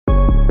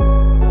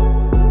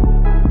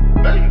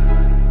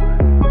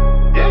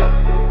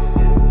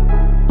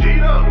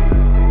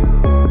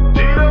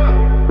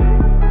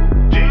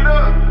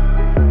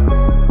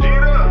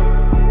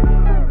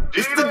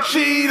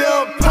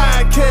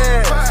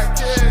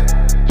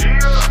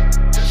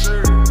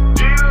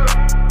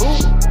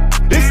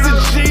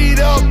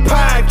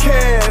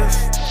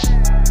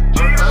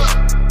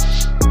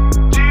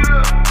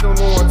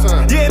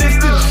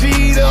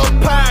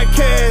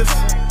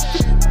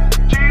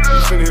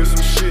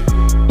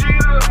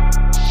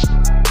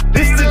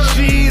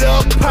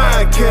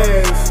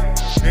Podcast.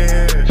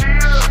 Yeah.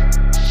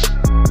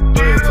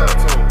 Go ahead, talk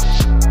to him.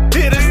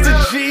 It is the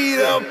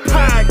G'd Up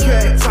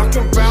Podcast.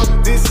 Talking about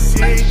this,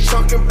 yeah,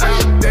 talking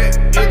about that.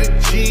 It the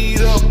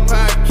G'd Up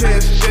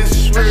Podcast.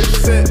 That's where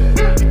it's at.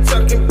 You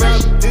talking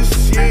about this,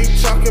 yeah,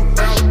 talking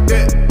about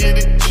that. It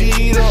the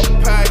G'd Up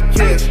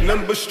Podcast.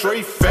 Number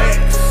straight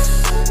facts.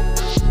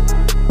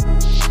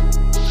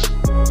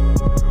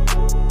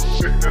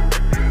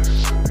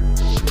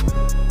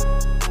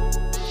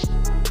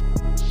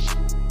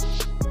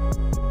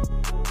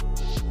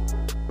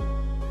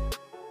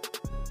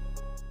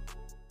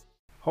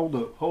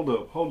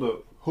 Hold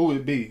up. Who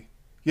it be?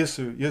 Yes,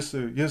 sir. It's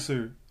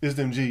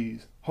them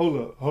G's. Hold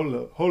up.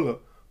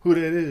 Who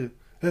that is?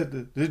 That's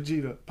the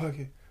G'd Up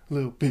Pocket a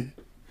little bit.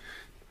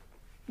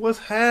 What's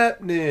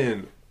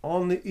happening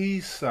on the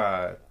east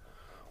side?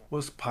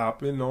 What's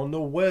popping on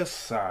the west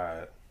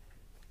side?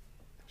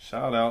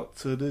 Shout out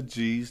to the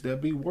G's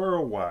that be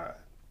worldwide.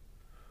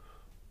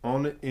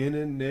 On the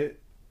internet,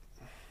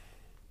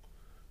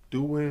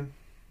 doing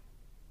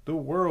the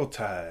world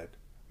tide,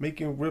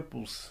 making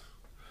ripples.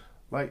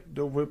 Like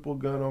the ripple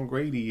gun on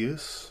Grady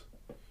is.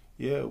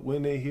 Yeah,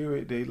 when they hear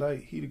it, they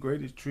like, he the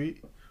greatest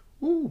treat.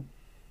 Woo.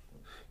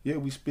 Yeah,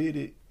 we spit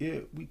it. Yeah,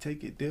 we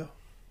take it there.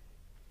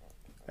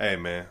 Hey,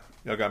 man.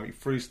 Y'all got me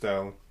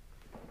freestyling.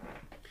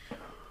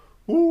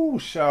 Woo.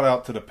 Shout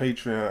out to the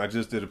Patreon. I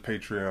just did a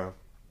Patreon.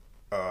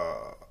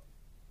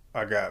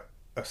 I got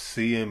a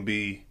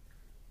CMB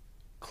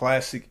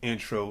classic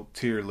intro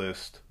tier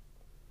list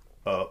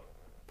up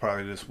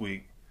probably this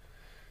week.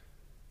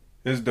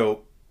 It's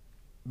dope.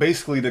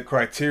 Basically, the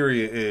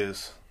criteria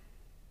is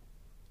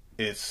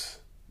it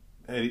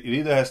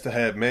either has to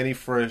have Mannie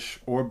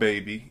Fresh or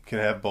Baby. Can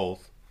have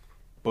both,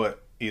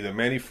 but either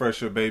Mannie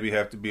Fresh or Baby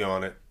have to be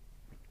on it,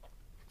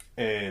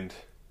 and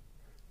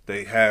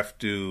they have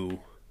to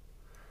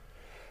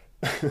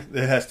it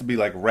has to be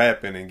like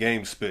rapping and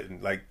game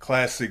spitting, like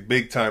classic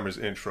big timers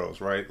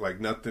intros, right? Like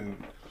nothing,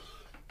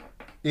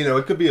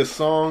 it could be a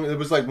song. It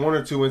was like one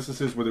or two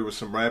instances where there was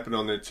some rapping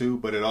on there too,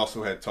 but it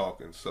also had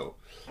talking. So,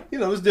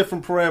 there's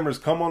different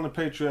parameters. Come on the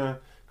Patreon.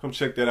 Come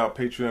check that out.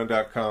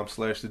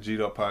 Patreon.com/the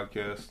G'd Up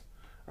Podcast.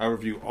 I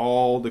review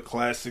all the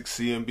classic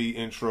CMB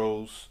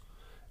intros,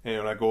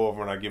 and I go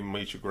over and I give them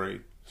each a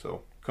grade.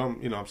 So come,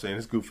 I'm saying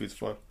it's goofy, it's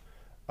fun.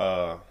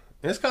 And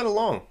it's kind of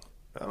long.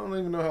 I don't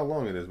even know how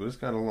long it is, but it's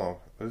kind of long.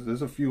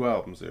 There's a few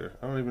albums there.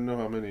 I don't even know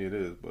how many it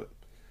is, but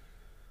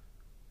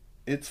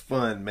it's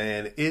fun,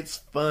 man. It's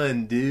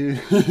fun,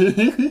 dude.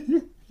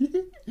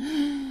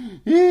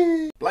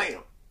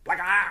 Blam. Like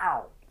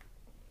ow.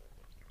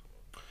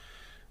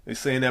 They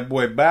saying that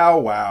boy Bow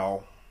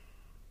Wow,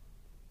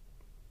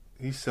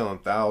 he's selling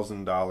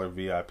 $1,000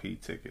 VIP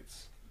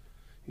tickets.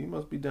 He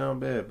must be down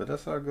bad, but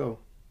that's how I go.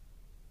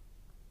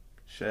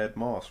 Shad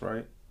Moss,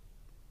 right?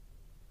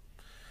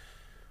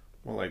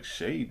 More like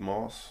Shade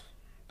Moss.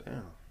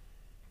 Damn.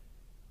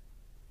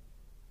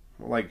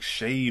 More like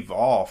shave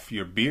off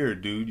your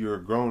beard, dude. You're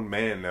a grown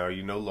man now.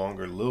 You're no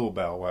longer Lil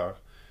Bow Wow.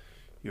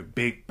 You're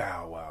Big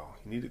Bow Wow.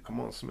 You need to come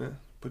on, Smith.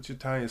 Put your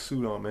tie and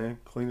suit on, man.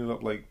 Clean it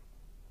up like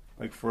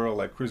Pharrell,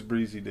 like Chris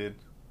Breezy did.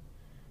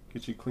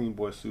 Get your clean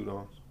boy suit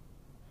on.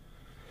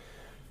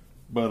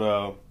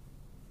 But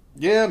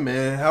yeah,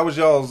 man. How was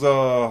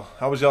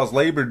y'all's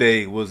Labor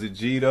Day? Was it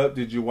G'd up?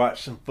 Did you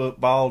watch some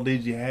football?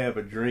 Did you have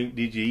a drink?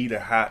 Did you eat a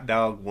hot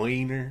dog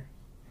wiener?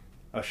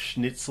 A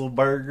schnitzel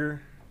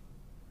burger?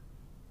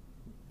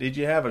 Did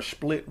you have a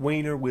split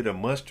wiener with a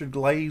mustard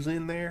glaze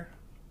in there?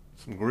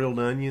 Some grilled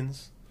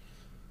onions?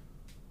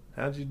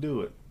 How'd you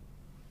do it?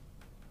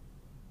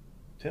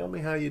 Tell me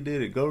how you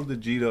did it. Go to the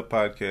G'd Up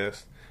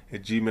Podcast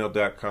at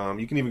gmail.com.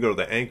 You can even go to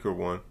the Anchor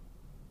one,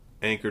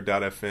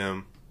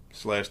 anchor.fm/the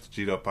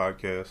G'd Up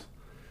Podcast.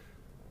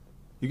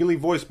 You can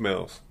leave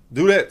voicemails.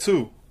 Do that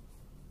too.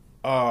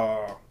 You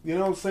know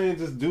what I'm saying?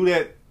 Just do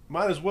that.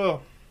 Might as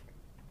well.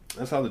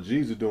 That's how the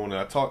G's are doing it.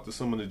 I talked to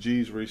some of the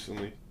G's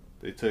recently.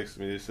 They texted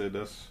me. They said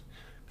that's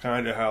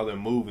kind of how they're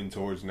moving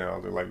towards now.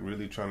 They're like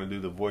really trying to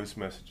do the voice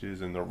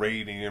messages and the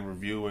rating and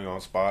reviewing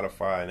on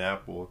Spotify and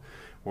Apple,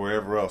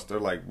 wherever else. They're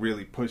like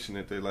really pushing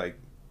it. They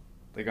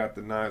got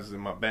the knives in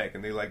my back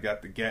and they like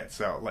got the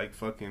gats out like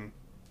fucking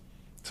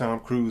Tom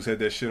Cruise had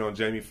that shit on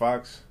Jamie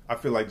Foxx. I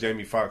feel like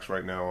Jamie Foxx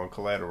right now on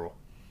Collateral.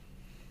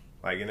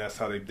 Like, and that's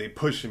how they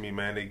pushing me,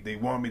 man. They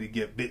want me to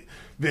get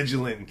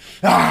vigilant.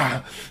 You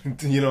know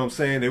what I'm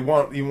saying? You know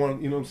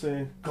what I'm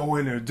saying? Go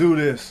in there, do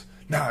this.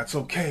 Nah, it's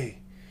okay.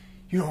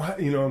 You know what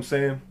I'm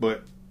saying?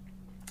 But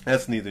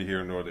that's neither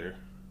here nor there.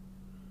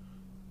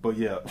 But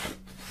yeah.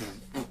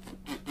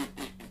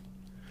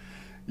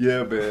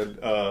 Yeah, man.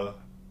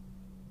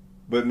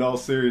 But in all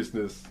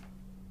seriousness,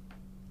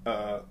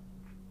 yeah,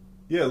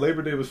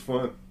 Labor Day was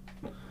fun.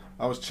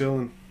 I was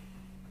chilling.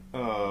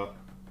 I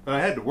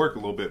had to work a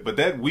little bit, but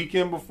that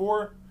weekend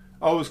before,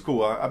 oh, it was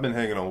cool. I've been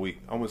hanging on week.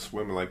 I went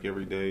swimming like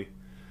every day.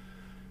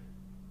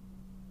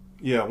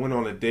 Yeah, I went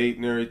on a date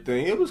and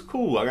everything. It was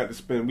cool. I got to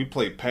spend. We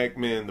played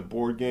Pac-Man, the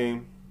board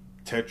game,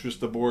 Tetris,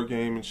 the board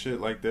game, and shit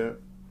like that.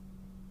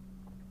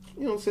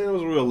 You know what I'm saying? It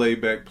was a real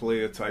laid-back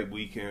player type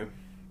weekend.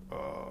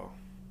 I'm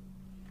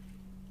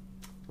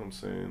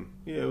saying,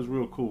 yeah, it was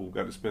real cool.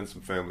 Got to spend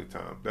some family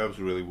time. That was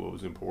really what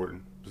was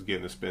important. Was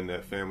getting to spend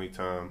that family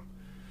time,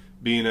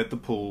 being at the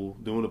pool,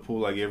 doing the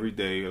pool like every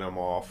day, and I'm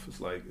off. It's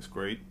like, it's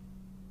great.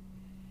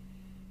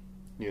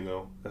 You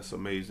know, that's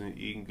amazing.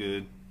 Eating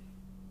good.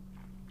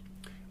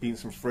 Eating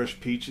some fresh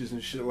peaches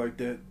and shit like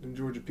that. And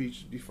Georgia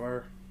peaches be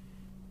fire.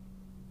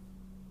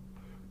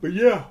 But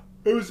yeah,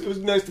 it was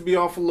nice to be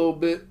off a little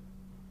bit.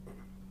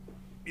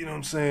 You know what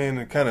I'm saying?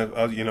 And kind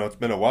of, you know, it's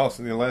been a while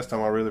since the last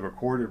time I really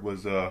recorded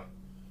was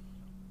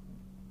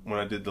when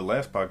I did the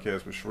last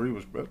podcast with Sheree.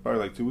 Was probably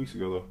like 2 weeks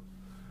ago though.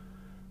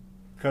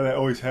 Kind of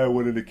always had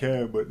one in the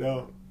can, but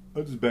now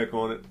I'm just back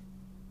on it.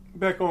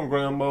 Back on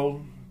grind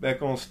mode.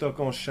 Back on stuck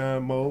on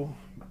shine mode.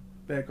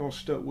 Back on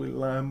stuck with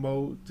lime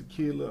mode.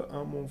 Tequila,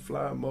 I'm on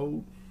fly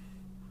mode.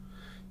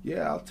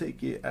 Yeah, I'll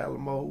take it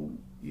Alamo.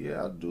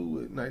 Yeah, I'll do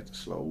it nice and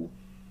slow.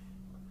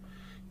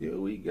 Yeah,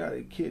 we got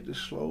it kid to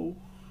slow.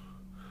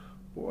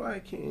 Boy, I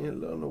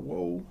can't learn the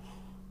woe.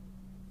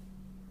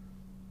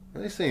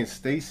 They saying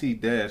Stacey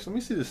Dash. Let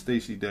me see the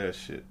Stacey Dash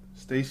shit.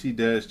 Stacey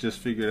Dash just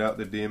figured out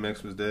that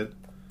DMX was dead.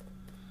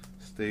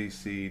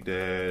 Stacey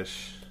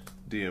Dash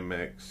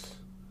DMX.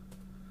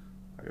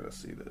 I gotta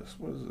see this.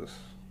 What is this?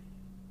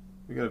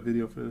 We got a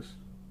video for this?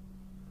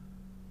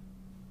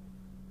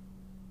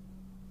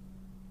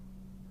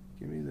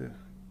 Give me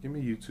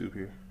YouTube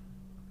here.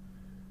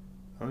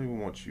 I don't even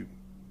want you.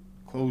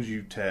 Close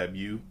you, tab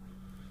you.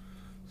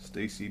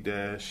 Stacey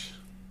Dash.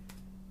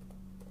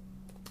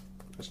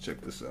 Let's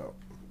check this out.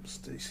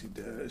 Stacey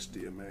Dash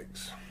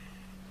DMX.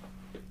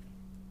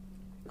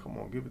 Come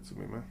on, give it to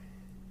me, man.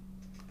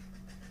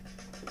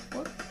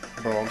 What?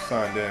 Bro, I'm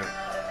signed in.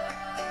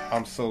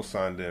 I'm so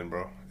signed in,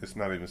 bro. It's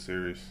not even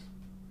serious.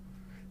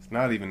 It's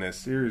not even that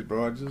serious,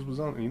 bro. I just was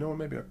on. You know what?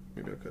 Maybe I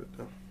cut it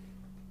down.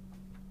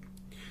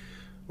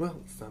 Well,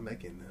 it's not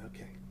making that.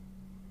 Okay.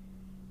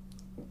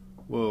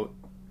 Well,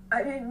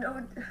 I didn't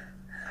know.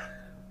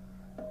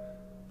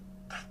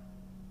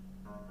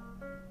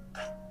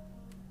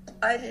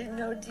 I didn't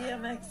know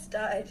DMX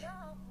died.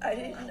 I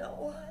didn't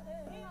know.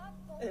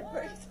 It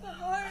breaks my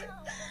heart.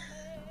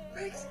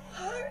 Breaks my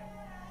heart.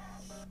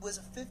 Was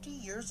 50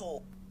 years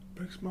old.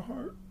 Breaks my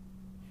heart.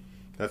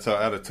 That's how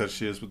out of touch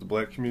she is with the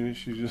black community.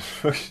 She just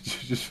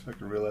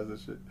fucking realized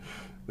that shit.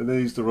 And they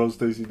used to roast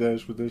Stacey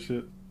Dash with that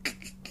shit.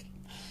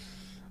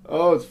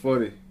 Oh, it's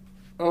funny.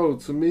 Oh,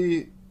 to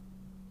me,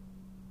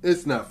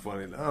 it's not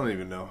funny. I don't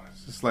even know.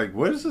 It's just like,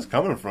 where is this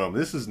coming from?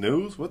 This is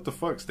news? What the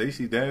fuck?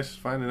 Stacey Dash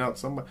finding out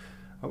somebody.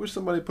 I wish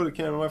somebody put a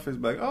camera in my face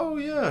and be like, oh,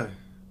 yeah. And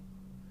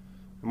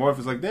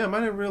Martha's like, damn,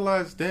 I didn't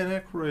realize Dan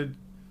Aykroyd,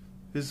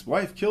 his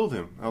wife killed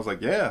him. I was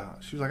like, yeah.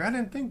 She was like, I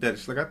didn't think that.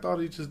 She's like, I thought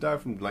he just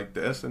died from, like,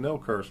 the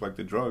SNL curse, like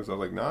the drugs. I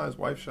was like, nah, his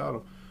wife shot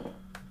him. I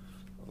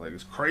was like,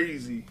 it's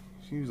crazy.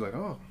 She was like,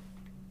 oh.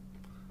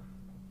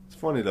 It's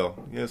funny,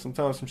 though. Yeah,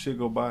 sometimes some shit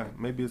go by.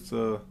 Maybe it's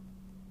a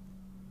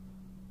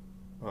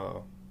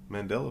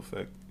Mandela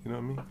effect. You know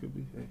what I mean? Could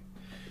be. Hey.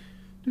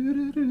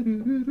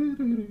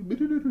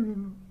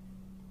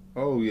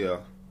 Oh,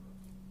 yeah.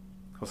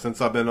 Well, since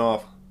I've been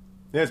off,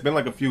 yeah, it's been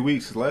like a few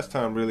weeks. The last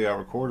time really I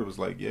recorded was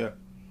like, yeah,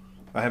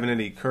 I haven't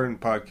any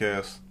current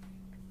podcasts.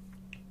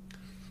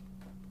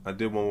 I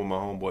did one with my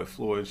homeboy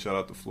Floyd. Shout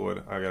out to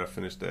Floyd. I gotta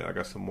finish that. I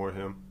got some more of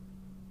him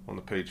on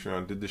the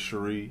Patreon. Did the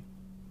Cherie.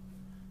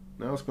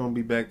 Now it's gonna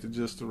be back to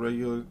just a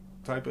regular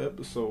type of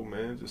episode,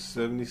 man. Just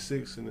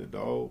 76 in the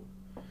dog.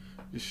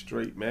 Just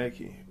straight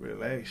Mackie.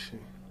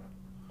 Relaxing.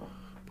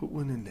 Put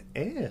one in the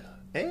air.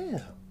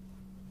 Air.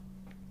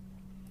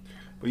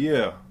 But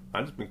yeah,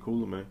 I just been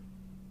cooler, man.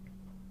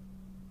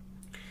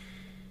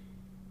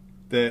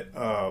 That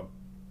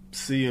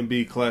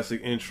CMB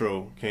classic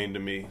intro came to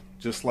me,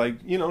 just like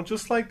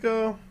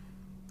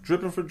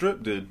Dripping for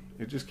Drip did.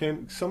 It just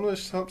came.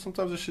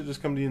 Sometimes this shit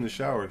just come to you in the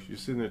shower. You're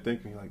sitting there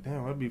thinking, you're like,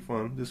 damn, that'd be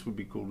fun. This would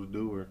be cool to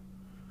do. Or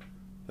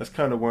that's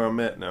kind of where I'm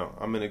at now.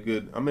 I'm in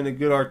a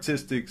good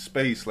artistic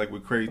space, like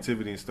with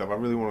creativity and stuff. I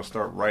really want to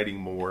start writing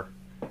more,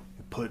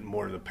 and putting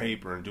more to the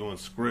paper, and doing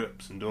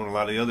scripts, and doing a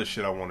lot of the other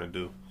shit I want to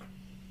do.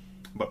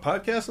 But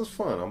podcasting's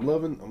fun. I'm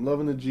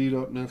loving the G'd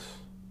upness.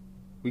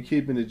 We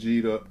keeping the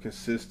G'd up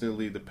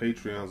consistently. The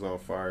Patreon's on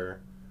fire.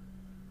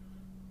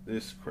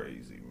 This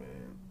crazy,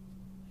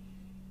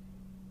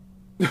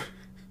 man.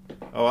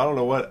 Oh, I don't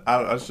know what.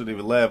 I shouldn't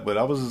even laugh, but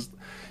I was just,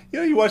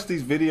 you watch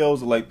these videos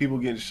of like people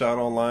getting shot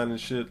online and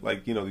shit,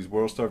 like, these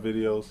World Star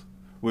videos,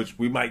 which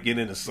we might get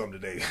into some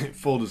today,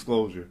 full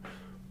disclosure.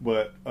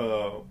 But,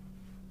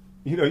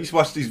 you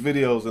watch these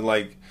videos and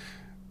like,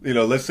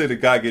 let's say the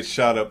guy gets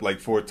shot up like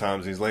 4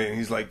 times. He's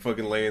like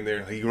fucking laying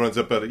there. He runs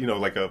up at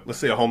let's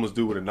say a homeless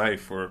dude with a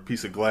knife or a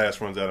piece of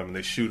glass runs at him and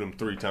they shoot him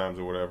 3 times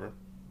or whatever.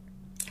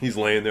 He's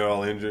laying there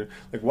all injured.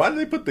 Like, why did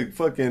they put the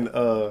fucking,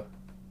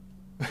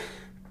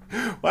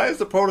 why is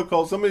the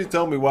protocol, somebody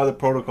tell me why the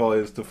protocol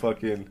is to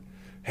fucking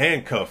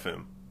handcuff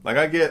him. Like,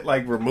 I get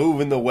like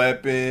removing the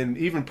weapon,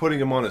 even putting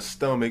him on his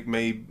stomach,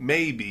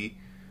 maybe.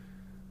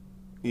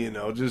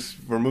 just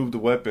remove the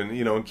weapon,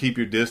 and keep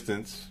your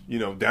distance,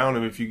 down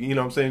him if you, what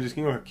I'm saying, just,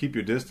 keep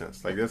your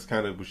distance. Like, that's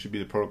kind of what should be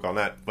the protocol,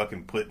 not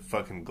fucking put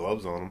fucking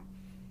gloves on him.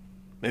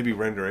 Maybe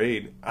render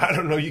aid. I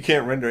don't know, you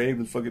can't render aid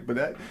with fucking,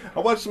 but I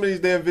watched some of these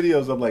damn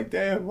videos, I'm like,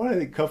 damn, why are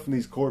they cuffing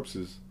these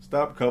corpses?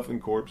 Stop cuffing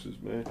corpses,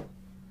 man.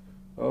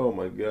 Oh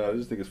my god, I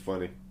just think it's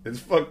funny. It's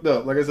fucked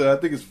up. Like I said, I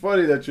think it's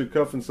funny that you're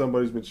cuffing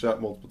somebody who's been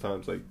shot multiple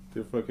times. Like,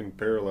 they're fucking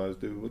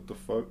paralyzed, dude. What the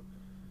fuck?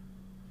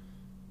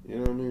 You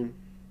know what I mean?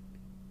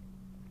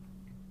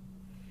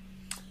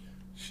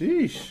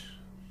 Sheesh.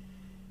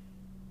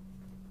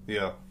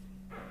 Yeah.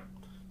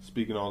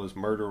 Speaking of all this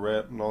murder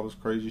rap and all this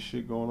crazy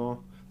shit going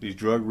on, these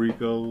drug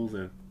recos,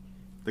 and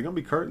they're gonna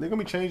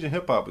be changing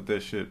hip hop with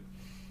that shit.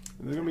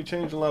 They're gonna be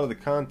changing a lot of the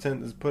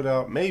content that's put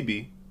out.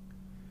 Maybe,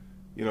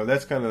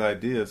 that's kind of the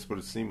idea. That's what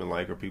it's seeming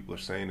like, or people are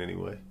saying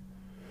anyway.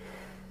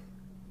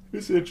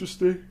 It's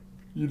interesting,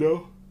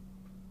 Now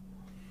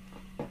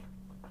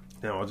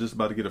I was just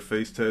about to get a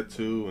face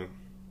tattoo, and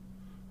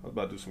I was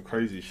about to do some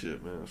crazy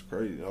shit, man. It's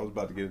crazy. I was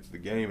about to get into the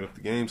game, and if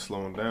the game's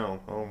slowing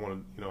down, I don't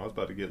want to, I was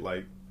about to get,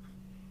 like,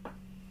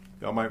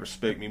 y'all might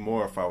respect me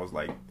more if I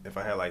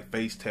had, like,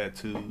 face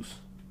tattoos,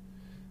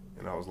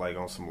 and I was, like,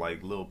 on some,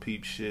 like, Lil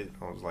Peep shit.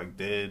 I was, like,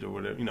 dead or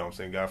whatever. You know what I'm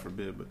saying? God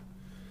forbid, but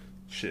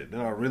shit,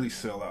 then I really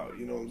sell out.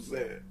 You know what I'm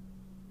saying?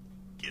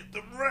 Get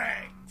the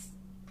racks.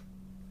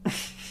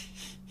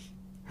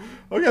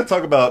 We gotta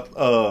talk about,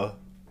 oh,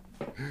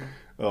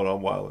 no,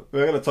 I'm wilding.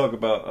 We're gonna talk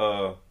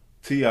about,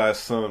 T.I.'s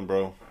son,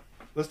 bro.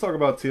 Let's talk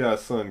about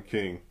T.I.'s son,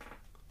 King.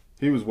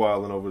 He was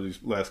wilding over these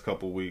last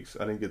couple weeks.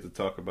 I didn't get to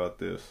talk about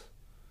this.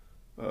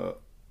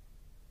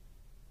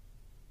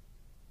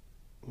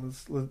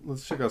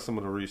 Let's check out some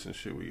of the recent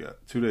shit we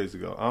got. 2 days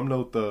ago. I'm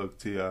No Thug,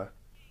 T.I.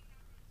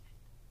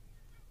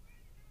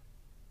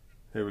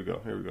 Here we go.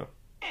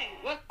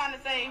 What's trying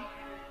to say?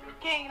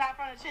 King not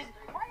from the shit.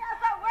 Why y'all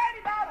so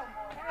worried about him?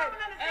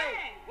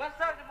 Hey, what's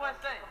Soulja Boy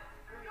say?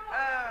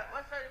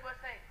 What's Soulja Boy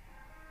say?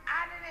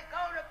 I didn't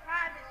go to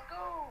private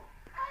school.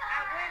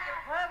 I went to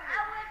public.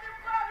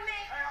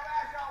 Hey, I'll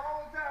ask y'all one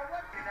more time.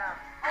 What?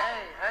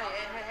 Hey.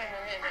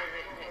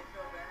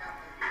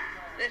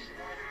 Listen,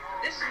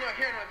 this is no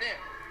here nor there.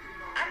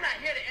 I'm not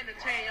here to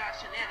entertain y'all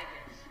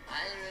shenanigans.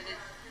 I ain't really.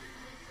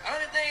 The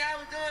only thing I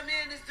was doing, me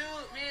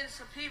and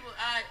some people,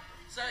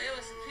 so it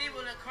was some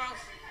people across.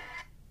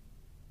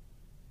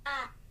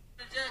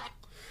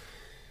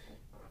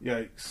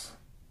 Yikes.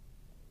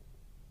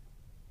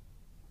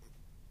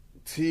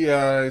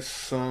 T.I.'s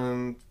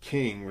son,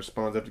 King,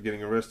 responds after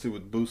getting arrested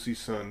with Boosie's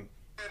son,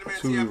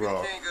 Tootie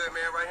Raw. King good,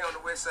 man, right here on the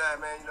west side,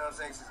 man, you know what I'm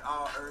saying? This is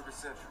all urban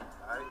central,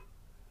 alright?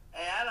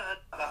 Hey, I don't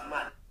about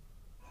money.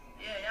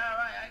 Yeah, y'all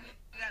right. I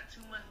got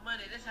too much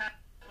money. This how it's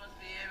supposed to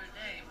be every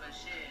day, but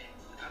shit,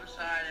 I'm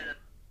sorry that it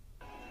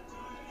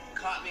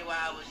caught me while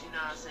I was, you know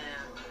what I'm saying,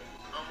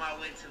 on my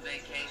way to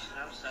vacation.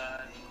 I'm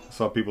sorry. I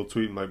saw people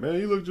tweeting like, man,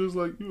 you look just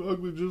like, you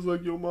ugly just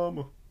like your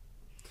mama.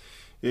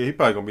 Yeah, he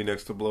probably gonna be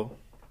next to blow.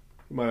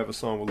 He might have a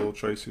song with Lil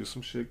Tracy or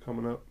some shit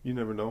coming up. You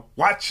never know.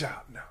 Watch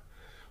out now.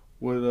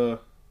 What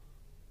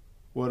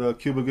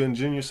Cuba Gooding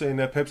Jr. say in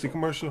that Pepsi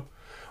commercial?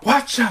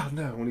 Watch out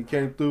now, when he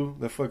came through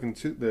that fucking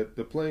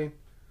the plane.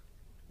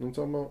 You know what I'm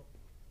talking about?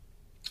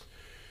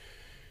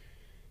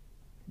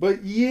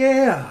 But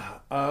yeah,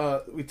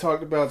 we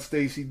talked about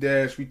Stacey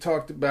Dash. We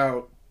talked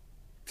about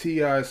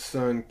T.I.'s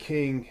son,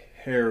 King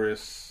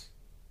Harris.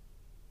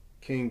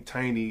 King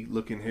Tiny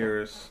looking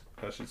Harris,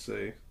 I should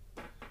say.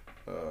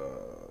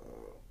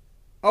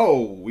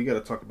 We got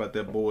to talk about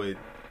that boy.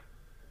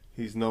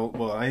 He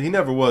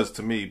never was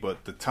to me,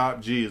 but the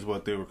top G is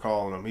what they were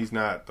calling him. He's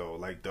not, though.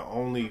 Like,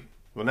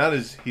 now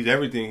he's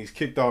everything. He's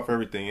kicked off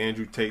everything.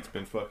 Andrew Tate's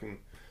been fucking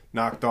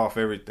knocked off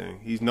everything.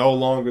 He's no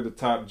longer the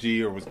top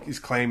G, or he's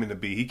claiming to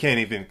be. He can't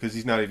even, because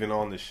he's not even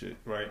on this shit,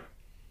 right?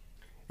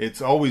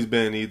 It's always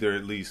been either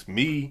at least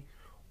me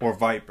or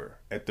Viper,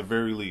 at the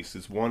very least.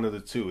 It's one of the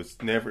two.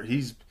 It's never,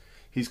 he's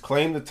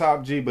claimed the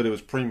top G, but it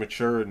was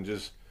premature and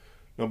just,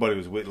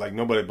 nobody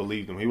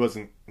believed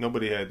him.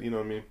 Nobody had, you know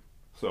what I mean?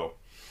 So,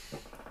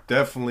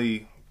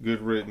 definitely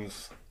good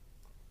riddance.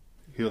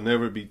 He'll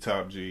never be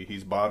top G.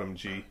 He's bottom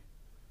G.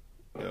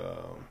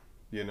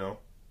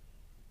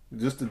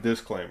 Just a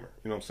disclaimer.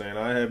 You know what I'm saying?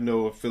 I have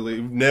no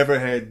affiliate. Never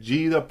had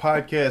G the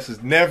podcast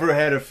has never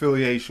had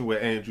affiliation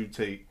with Andrew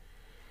Tate.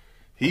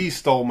 He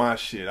stole my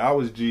shit. I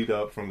was G'd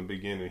up from the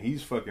beginning.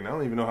 He's fucking, I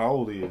don't even know how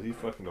old he is. He's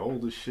fucking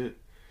old as shit.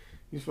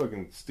 He's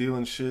fucking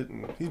stealing shit,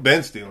 and he's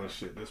been stealing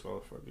shit, this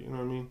motherfucker. You know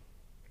what I mean?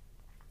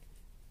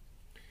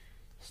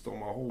 Stole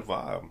my whole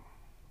vibe.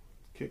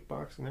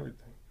 Kickboxing,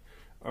 everything.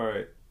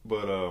 Alright,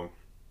 but,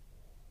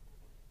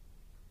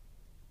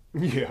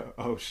 yeah.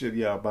 Oh, shit,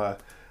 yeah, bye.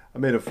 I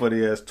made a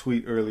funny-ass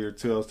tweet earlier,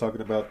 too. I was talking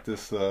about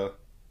this,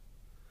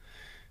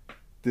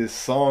 this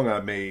song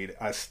I made.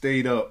 I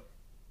stayed up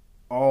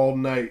all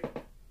night.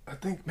 I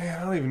think, man,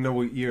 I don't even know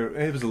what year.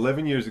 It was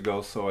 11 years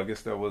ago, so I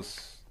guess that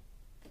was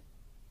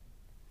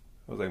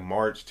like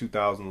March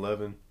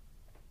 2011.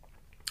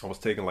 I was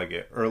taking like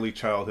an early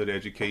childhood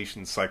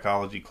education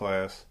psychology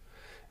class.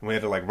 And we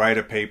had to like write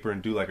a paper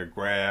and do like a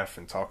graph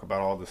and talk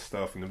about all this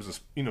stuff. And it was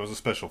it was a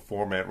special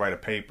format, write a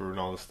paper and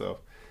all this stuff.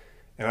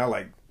 And I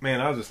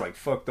was just like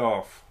fucked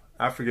off.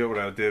 I forget what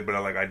I did, but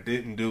I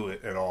didn't do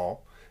it at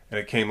all. And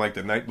it came like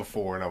the night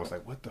before, and I was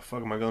like, what the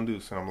fuck am I gonna do?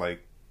 So I'm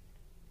like,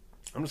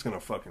 I'm just gonna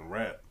fucking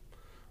rap.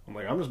 I'm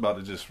like, I'm just about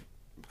to just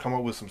come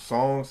up with some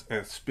songs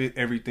and spit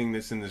everything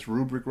that's in this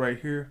rubric right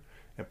here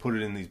and put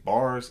it in these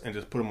bars and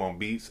just put them on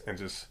beats and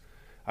just.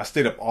 I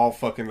stayed up all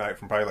fucking night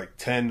from probably like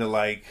 10 to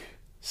like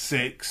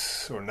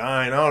 6 or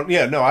 9.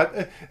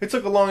 It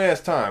took a long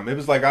ass time. It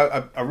was like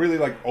I really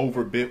like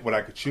overbit what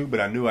I could chew, but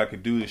I knew I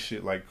could do this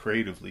shit like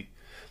creatively.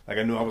 Like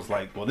I knew I was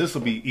like, well, this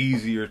will be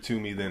easier to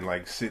me than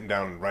like sitting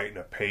down and writing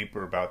a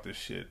paper about this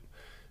shit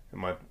and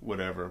my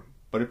whatever.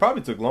 But it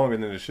probably took longer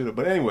than it should have.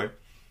 But anyway,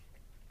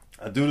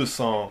 I do the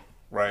song,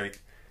 right?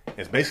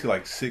 It's basically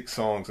like 6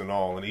 songs in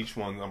all, and each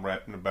one I'm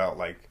rapping about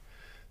like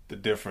the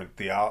different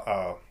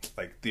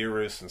like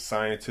theorists and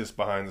scientists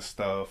behind the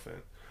stuff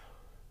and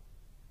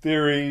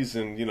theories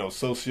and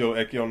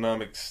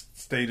socioeconomic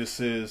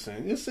statuses,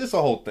 and it's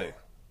a whole thing.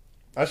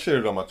 I shared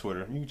it on my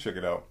Twitter. You can check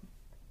it out.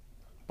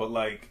 But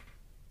like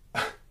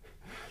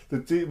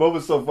what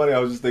was so funny, I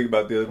was just thinking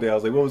about the other day, I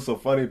was like, what was so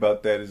funny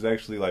about that is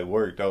actually like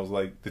worked. I was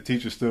like, the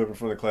teacher stood up in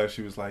front of the class,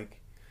 she's like,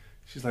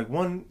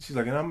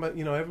 and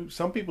I'm,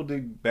 some people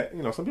did,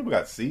 some people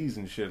got C's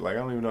and shit, like I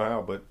don't even know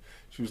how, but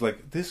she was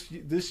like, this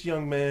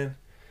young man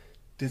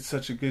did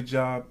such a good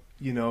job,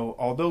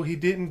 although he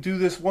didn't do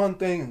this one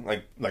thing,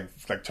 like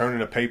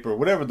turning a paper or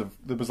whatever,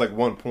 there was like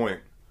one point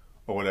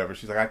or whatever.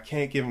 She's like, I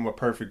can't give him a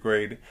perfect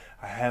grade.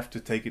 I have to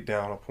take it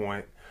down a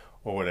point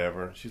or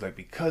whatever. She's like,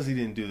 because he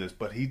didn't do this,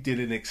 but he did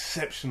an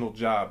exceptional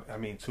job. I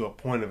mean, to a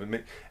point of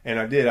it. And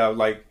I did. I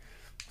like,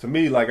 to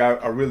me, like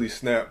I really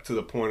snapped to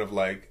the point of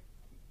like,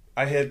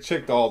 I had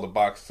checked all the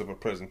boxes of a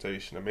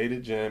presentation. I made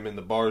it jamming.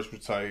 The bars were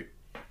tight.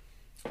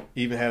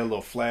 Even had a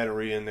little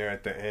flattery in there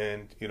at the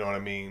end. You know what I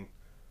mean?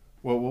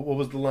 What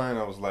was the line?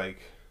 I was like,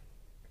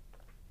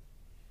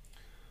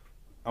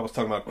 I was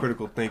talking about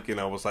critical thinking.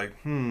 I was like,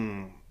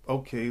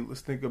 okay,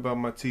 let's think about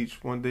my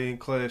teach. One day in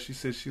class, she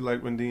said she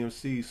liked Run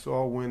DMC,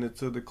 so I went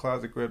into the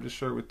closet, grabbed a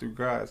shirt with 3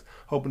 guys,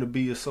 hoping to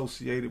be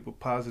associated with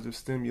positive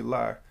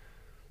stimuli.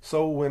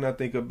 So when I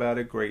think about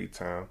it, great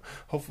time.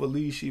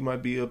 Hopefully she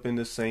might be up in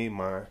the same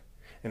mind.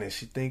 And then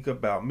she think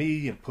about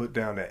me and put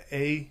down the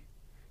A.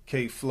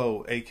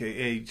 K-Flow,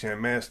 a.k.a.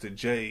 Jam Master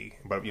J.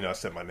 But, I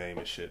said my name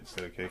and shit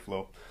instead of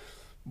K-Flow.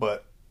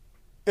 But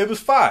it was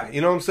fine.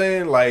 You know what I'm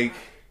saying? Like,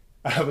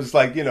 I was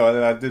like, and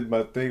then I did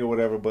my thing or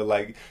whatever. But,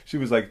 like, she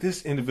was like,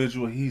 this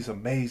individual, he's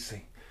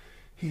amazing.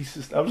 He's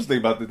just, I was just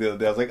thinking about it the other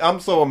day. I was like, I'm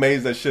so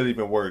amazed that shit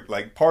even worked.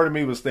 Like, part of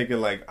me was thinking,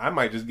 like, I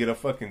might just get a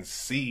fucking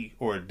C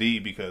or a D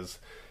because,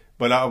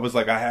 but I was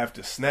like, I have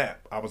to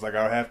snap. I was like,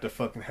 I have to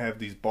fucking have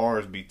these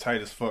bars be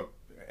tight as fuck.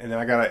 And then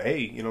I got an A,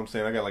 you know what I'm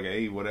saying? I got like an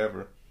A,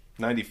 whatever.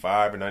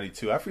 95 or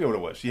 92. I forget what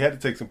it was. She had to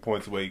take some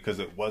points away because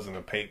it wasn't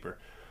a paper.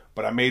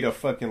 But I made a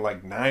fucking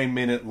like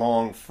 9-minute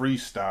long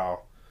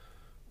freestyle.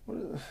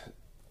 Let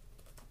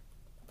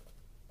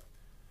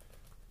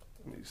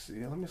me see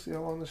how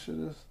long this shit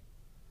is.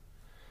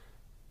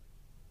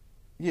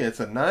 Yeah, it's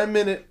a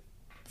 9-minute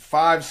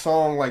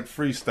 5-song like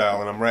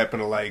freestyle, and I'm rapping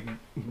to like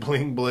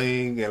Bling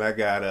Bling, and I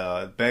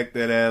got Back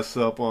That Ass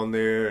Up on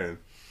there, and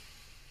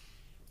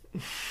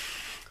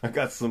I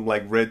got some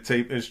like Red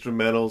Tape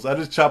instrumentals. I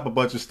just chop a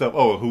bunch of stuff.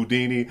 Oh,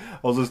 Houdini. I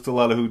was listening to a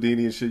lot of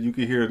Houdini and shit. You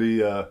can hear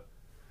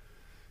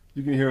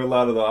a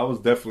lot of I was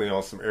definitely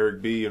on some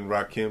Eric B and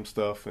Rakim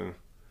stuff, and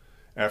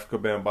Africa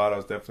Bambaataa. I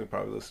was definitely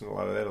probably listening to a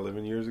lot of that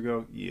 11 years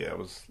ago. Yeah, it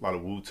was a lot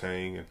of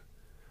Wu-Tang, and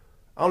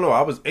I don't know.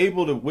 I was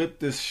able to whip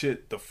this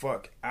shit the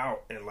fuck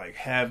out and like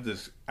have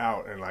this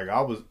out, and like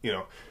I was,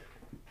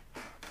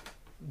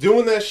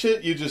 doing that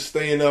shit, you're just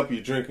staying up, you're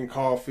drinking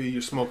coffee,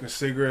 you're smoking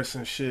cigarettes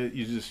and shit.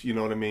 You just, you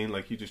know what I mean?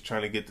 Like, you're just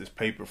trying to get this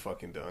paper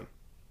fucking done.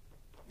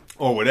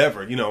 Or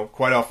whatever,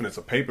 quite often it's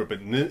a paper.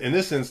 But in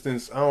this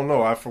instance, I don't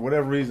know. For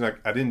whatever reason,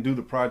 I didn't do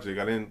the project.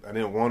 I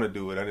didn't want to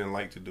do it. I didn't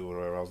like to do it or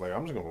whatever. I was like,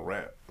 I'm just going to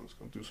rap. I'm just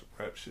going to do some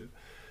rap shit. And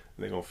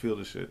they're going to feel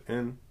the shit.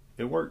 And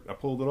it worked. I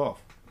pulled it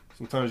off.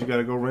 Sometimes you got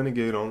to go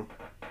renegade on them.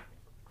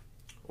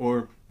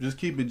 Or just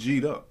keep it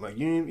G'd up. Like,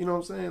 you know what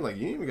I'm saying? Like,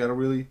 you ain't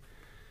really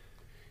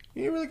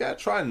got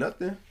to try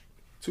nothing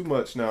too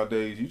much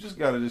nowadays. You just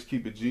got to just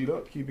keep it G'd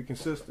up. Keep it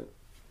consistent.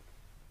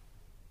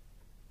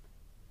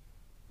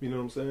 You know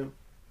what I'm saying?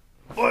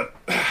 But,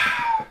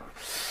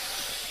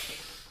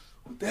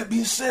 with that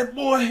being said,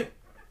 boy,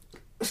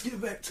 let's get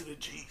back to the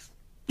G's.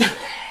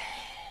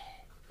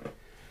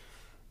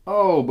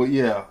 Oh, but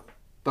yeah.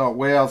 Thought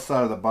way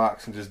outside of the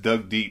box and just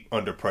dug deep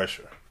under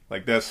pressure.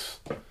 Like, I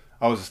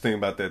was just thinking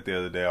about that the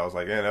other day. I was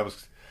like, man, that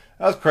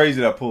was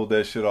crazy that I pulled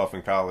that shit off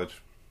in college.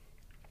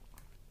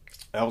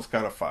 That was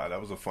kind of fun.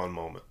 That was a fun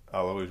moment.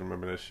 I'll always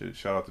remember that shit.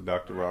 Shout out to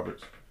Dr.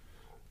 Roberts.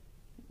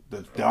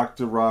 The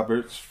Dr.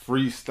 Roberts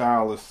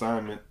freestyle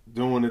assignment.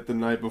 Doing it the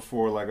night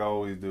before like I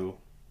always do.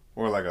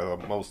 Or like I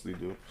mostly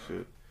do.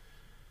 Shit.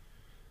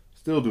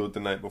 Still do it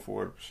the night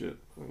before. Shit.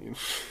 I mean,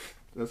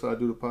 that's how I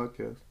do the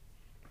podcast.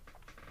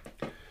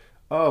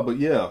 Oh, but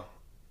yeah.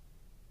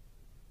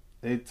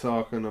 They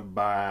talking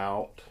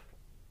about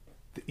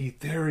the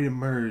Ethereum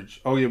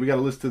merge. Oh yeah, we got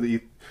to listen to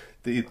the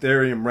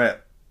Ethereum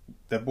rap.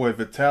 That boy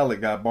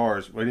Vitalik got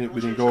bars. We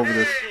didn't go over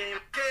this.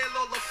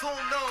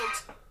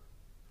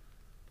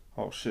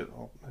 Oh shit!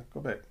 Oh, go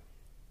back.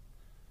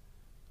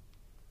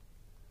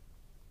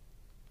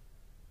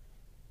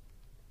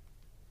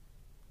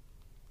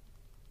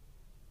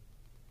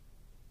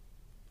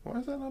 Why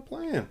is that not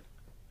playing?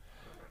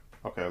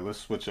 Okay, let's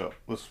switch up.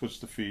 Let's switch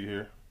the feed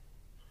here.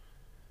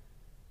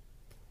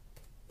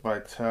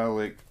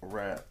 Vitalik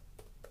rap.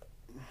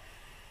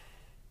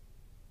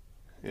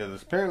 Yeah,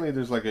 apparently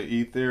there's like an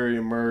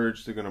Ethereum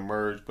merge. They're gonna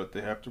merge, but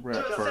they have to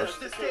rap first.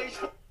 Stay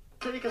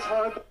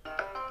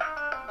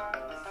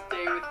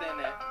within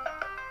it.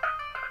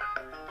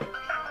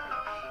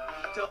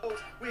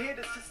 We're here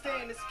to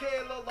sustain the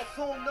scale of the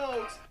full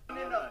nodes.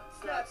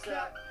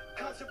 Snap,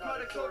 concert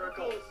products,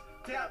 oracles,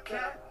 dap,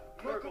 cat,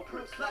 Merkle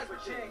proofs, live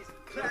chains,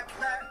 clap,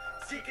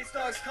 seeking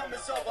stars coming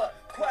over,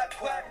 quack,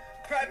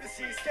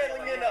 privacy,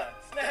 scaling in a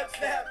snap,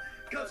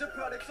 concert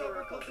products,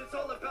 oracles, it's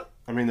all about.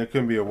 I mean, there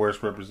couldn't be a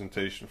worse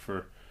representation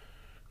for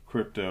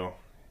crypto.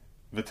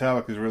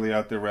 Vitalik is really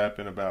out there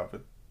rapping about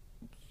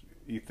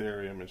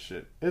Ethereum and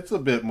shit. It's a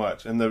bit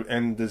much, and the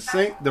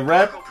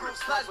rap.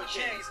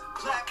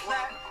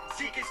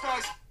 Seeking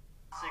stars.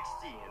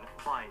 16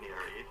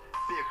 binary,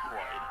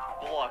 Bitcoin,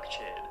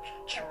 blockchain,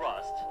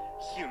 trust,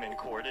 human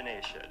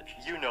coordination.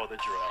 You know the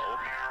drill.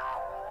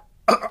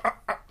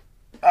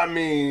 I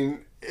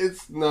mean,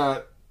 it's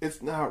not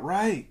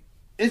right.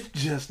 It's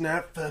just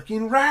not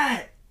fucking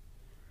right.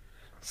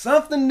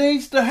 Something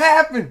needs to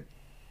happen.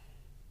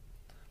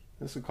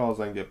 This is a cause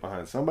I can get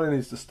behind. Somebody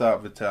needs to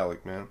stop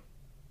Vitalik, man.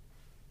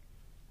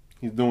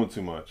 He's doing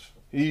too much.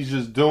 He's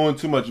just doing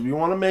too much. If you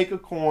want to make a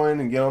coin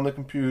and get on the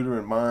computer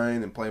and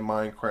mine and play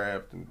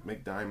Minecraft and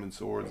make diamond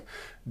swords,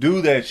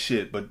 do that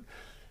shit. But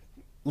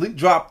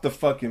drop the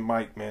fucking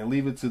mic, man.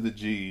 Leave it to the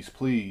G's,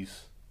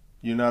 please.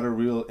 You're not a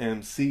real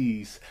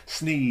MCs.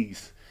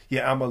 Sneeze.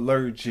 Yeah, I'm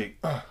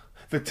allergic.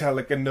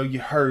 Vitalik, I know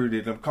you heard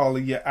it. I'm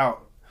calling you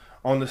out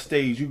on the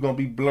stage. You're going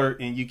to be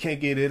blurting. You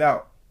can't get it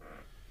out.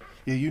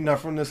 Yeah, you're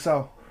not from the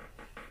South.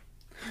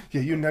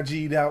 Yeah, you're not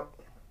G'd out.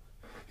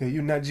 Yeah,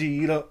 you're not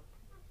G'd up.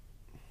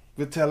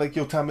 Vitalik,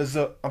 your time is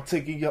up. I'm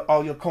taking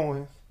all your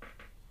coins.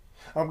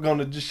 I'm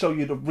gonna just show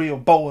you the real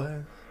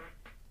boy.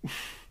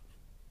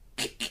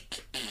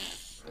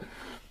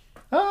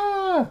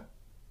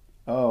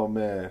 Oh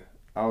man,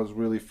 I was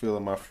really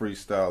feeling my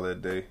freestyle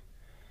that day.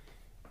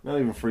 Not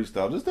even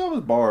freestyle, just that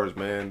was bars,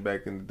 man.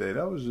 Back in the day,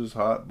 that was just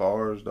hot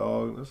bars,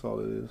 dog. That's all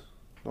it is.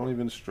 Don't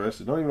even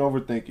stress it. Don't even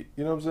overthink it.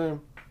 You know what I'm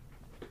saying?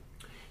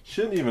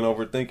 Shouldn't even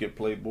overthink it,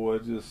 Playboy.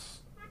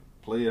 Just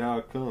play it how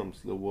it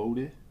comes, Lil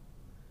Wody.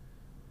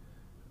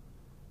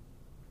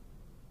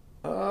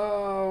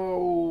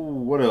 Oh,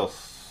 what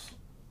else?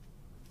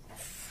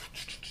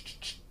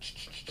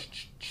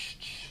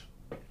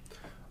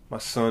 My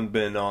son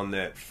been on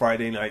that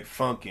Friday night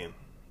funkin'.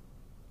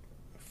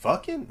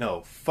 Fucking? No,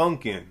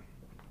 funkin'.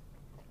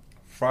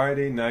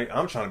 Friday night.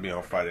 I'm trying to be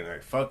on Friday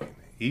night funkin'.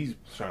 He's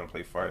trying to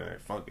play Friday night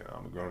funkin'.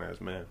 I'm a grown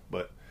ass man,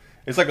 but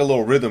it's like a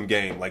little rhythm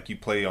game. Like you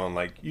play on,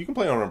 like you can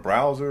play on a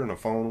browser and a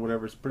phone or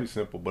whatever. It's pretty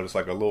simple, but it's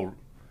like a little.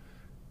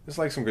 It's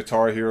like some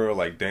Guitar Hero,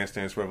 like Dance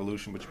Dance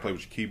Revolution, but you play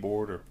with your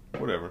keyboard or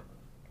whatever.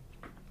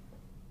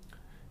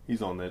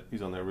 He's on that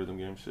rhythm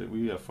game shit.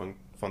 We have fun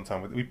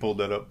time with it. We pulled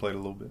that up, played a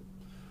little bit.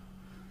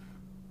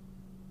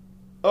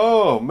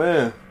 Oh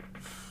man,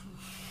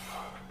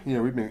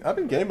 yeah, I've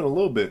been gaming a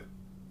little bit.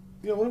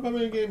 Yeah, what have I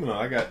been gaming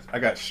on? I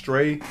got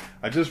Stray.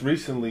 I just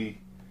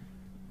recently,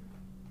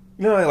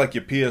 you know, like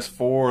your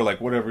PS4, like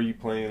whatever you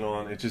playing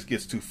on, it just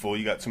gets too full.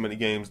 You got too many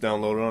games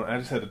downloaded on. I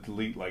just had to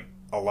delete like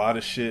a lot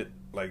of shit.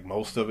 Like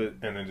most of it,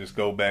 and then just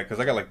go back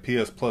because I got like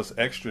PS Plus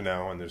Extra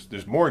now, and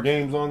there's more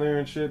games on there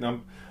and shit. And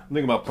I'm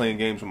thinking about playing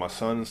games with my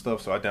son and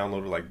stuff, so I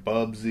downloaded like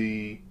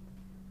Bubsy.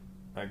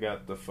 I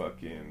got the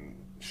fucking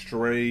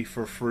Stray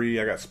for free.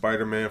 I got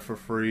Spider-Man for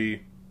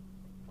free.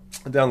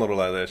 I downloaded a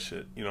lot of that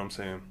shit. You know what I'm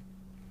saying?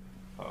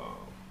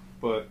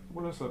 But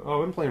what else? I've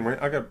been playing.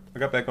 I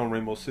got back on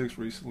Rainbow Six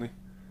recently.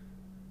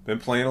 Been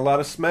playing a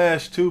lot of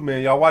Smash too,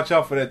 man. Y'all watch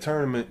out for that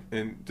tournament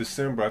in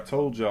December. I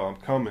told y'all I'm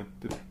coming.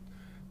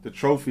 The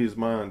trophy is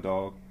mine,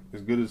 dog. As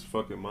good as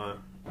fucking mine.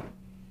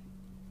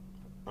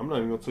 I'm not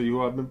even gonna tell you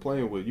who I've been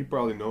playing with. You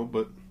probably know,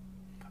 but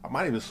I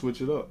might even switch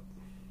it up.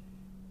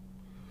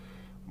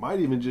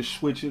 Might even just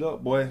switch it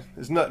up, boy.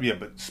 It's not, yeah,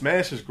 but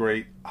Smash is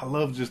great. I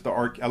love just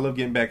I love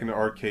getting back in the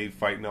arcade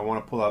fighting. I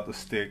want to pull out the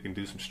stick and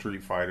do some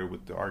Street Fighter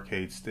with the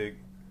arcade stick.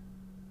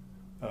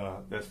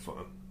 That's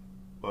fun.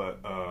 But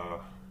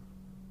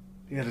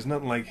yeah, there's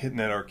nothing like hitting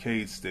that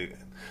arcade stick.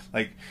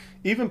 Like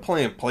even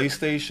playing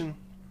PlayStation.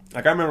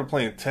 Like, I remember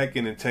playing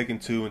Tekken and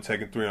Tekken 2 and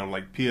Tekken 3 on,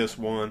 like,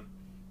 PS1.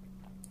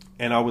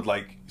 And I would,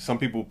 like, some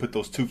people would put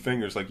those two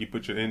fingers, like, you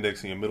put your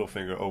index and your middle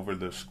finger over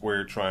the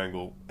square,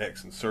 triangle,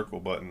 X, and circle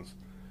buttons.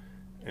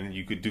 And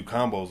you could do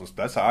combos and stuff.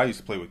 That's how I used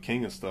to play with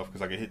King and stuff,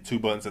 because I could hit two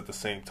buttons at the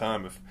same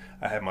time if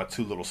I had my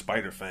two little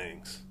spider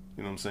fangs.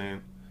 You know what I'm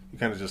saying? You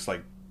kind of just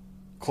like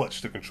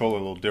clutch the controller a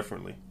little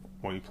differently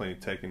when you're playing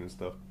Tekken and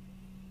stuff.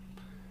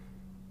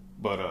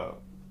 But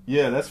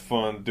yeah, that's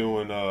fun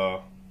doing.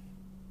 Yeah,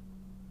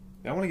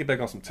 I want to get back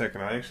on some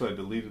Tekken. I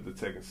deleted the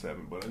Tekken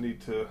 7, but I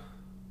need to.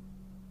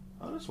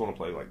 I just want to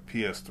play like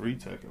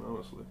PS3 Tekken,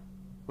 honestly.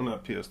 Well,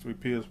 not PS3,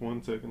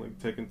 PS1 Tekken, like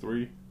Tekken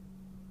 3.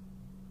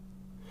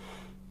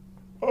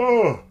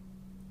 Oh,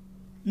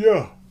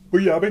 yeah.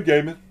 But yeah, I've been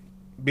gaming.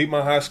 Beat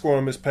my high score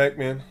on Miss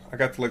Pac-Man. I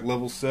got to like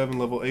level 7,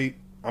 level 8.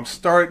 I'm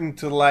starting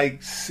to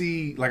like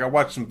see, like I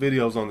watched some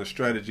videos on the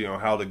strategy on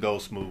how the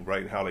ghosts move,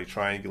 right, and how they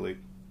triangulate.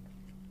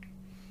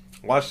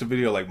 I watched the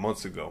video like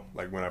months ago,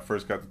 like when I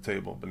first got the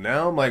table. But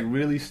now I'm like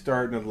really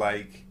starting to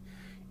like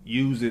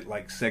use it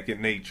like second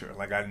nature.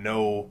 Like I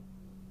know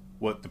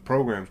what the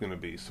program's going to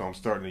be, so I'm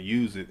starting to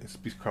use it. It's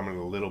becoming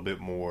a little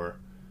bit more,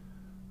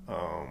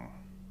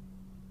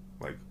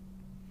 like,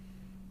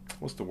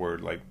 what's the word?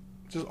 Like,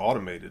 just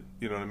automated.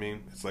 You know what I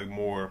mean? It's like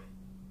more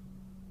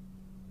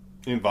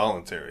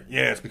involuntary.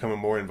 Yeah, it's becoming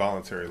more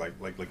involuntary, like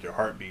your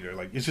heartbeat, or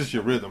like it's just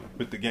your rhythm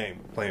with the game.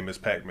 Playing Miss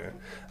Pac-Man,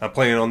 I'm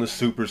playing on the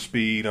super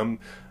speed. You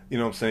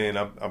know what I'm saying?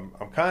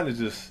 I'm kind of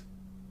just,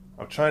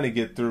 I'm trying to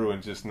get through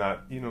and just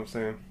not, you know what I'm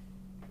saying?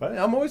 But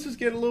I'm always just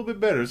getting a little bit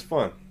better. It's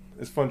fun.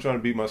 It's fun trying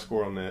to beat my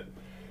score on that.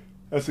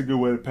 That's a good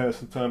way to pass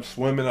the time.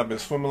 Swimming, I've been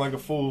swimming like a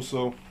fool,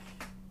 so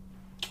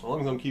as long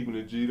as I'm keeping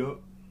it G'd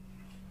up.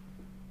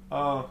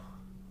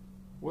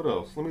 What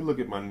else? Let me look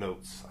at my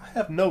notes. I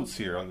have notes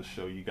here on the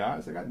show, you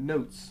guys. I got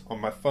notes on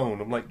my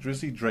phone. I'm like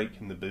Drizzy Drake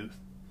in the booth.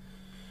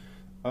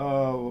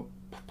 You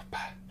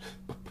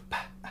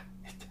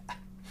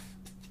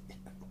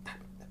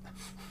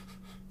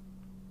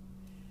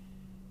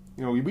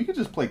know, we could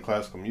just play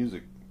classical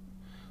music.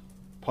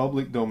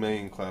 Public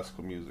domain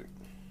classical music.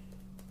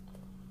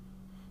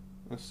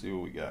 Let's see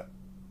what we got.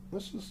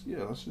 Let's just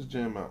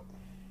jam out.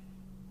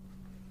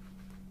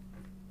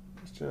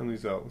 Let's jam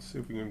these out. Let's see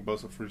if we can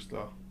bust a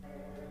freestyle.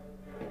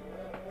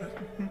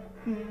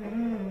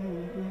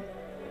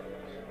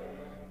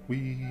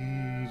 We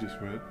just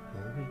read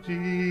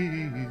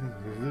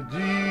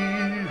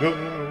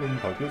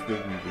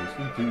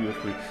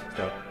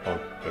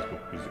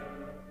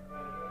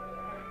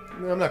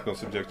I'm not going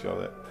to subject y'all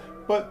to that,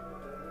 but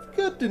it's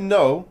good to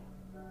know.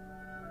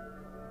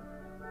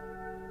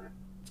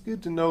 It's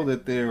good to know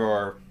that there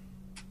are.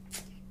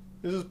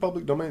 This is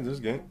public domain. This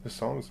game, this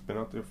song's been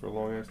out there for a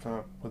long ass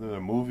time. Whether they're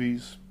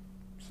movies,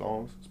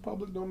 songs, it's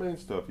public domain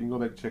stuff. You can go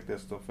back and check that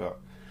stuff out.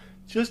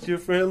 Just your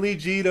friendly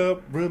G'd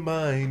up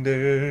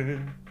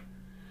reminder.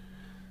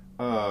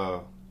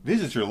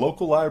 Visit your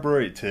local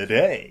library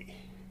today.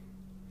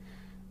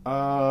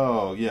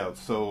 Oh yeah,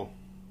 so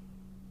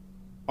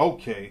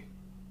okay.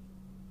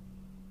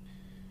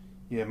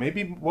 Yeah,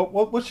 maybe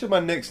what should my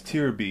next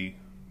tier be?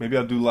 Maybe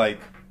I'll do like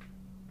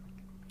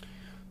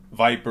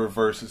Viper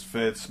versus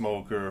Fed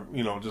Smoker,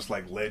 you know, just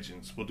like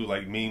legends. We'll do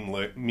like meme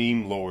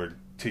lord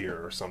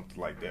tier or something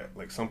like that,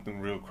 like something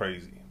real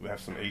crazy. We have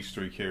some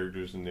H3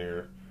 characters in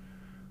there.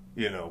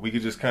 You know, we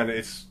could just kind of,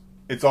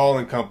 it's all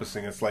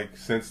encompassing. It's like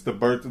since the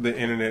birth of the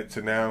internet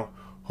to now,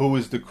 who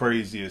is the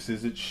craziest?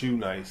 Is it Shoe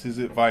Nice? Is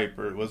it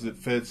Viper? Was it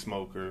Fed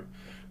Smoker?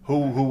 Who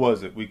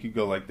was it? We could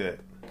go like that.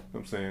 You know what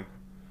I'm saying?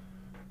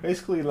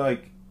 Basically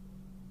like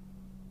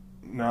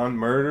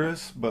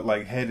non-murderous, but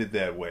like headed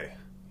that way.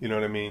 You know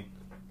what I mean?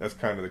 That's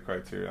kind of the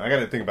criteria. I got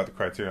to think about the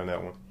criteria on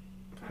that one.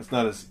 It's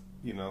not as,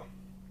 you know,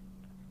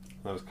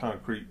 not as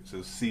concrete. It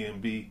says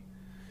CMB.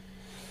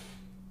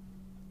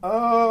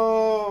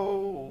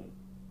 Oh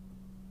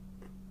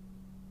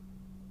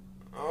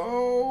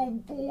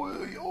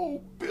boy,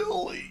 oh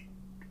Billy.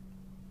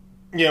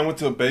 Yeah, I went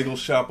to a bagel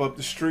shop up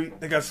the street.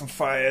 They got some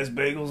fire ass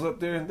bagels up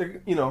there, and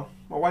they, you know,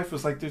 my wife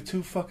was like, "They're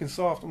too fucking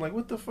soft." I'm like,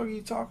 "What the fuck are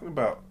you talking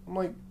about?" I'm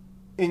like,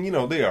 and you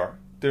know, they are.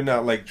 They're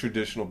not like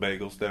traditional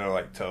bagels that are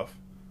like tough,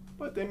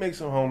 but they make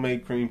some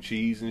homemade cream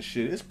cheese and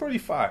shit. It's pretty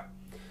fire.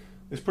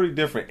 It's pretty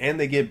different, and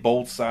they get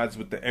both sides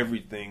with the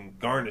everything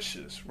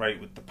garnishes, right?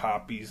 With the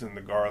poppies and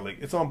the garlic.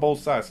 It's on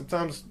both sides.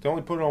 Sometimes they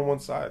only put it on one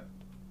side.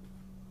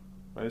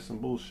 Right? It's some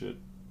bullshit.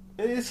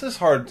 And it's just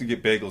hard to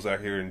get bagels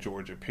out here in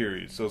Georgia,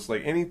 period. So it's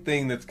like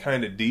anything that's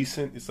kind of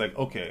decent, it's like,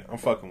 okay, I'm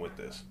fucking with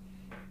this.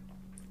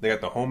 They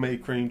got the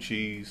homemade cream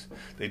cheese.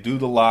 They do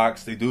the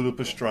lox. They do the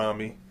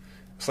pastrami.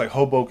 It's like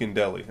Hoboken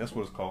Deli. That's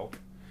what it's called.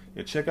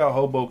 Yeah, check out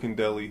Hoboken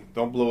Deli.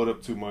 Don't blow it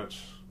up too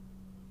much.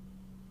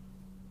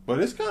 But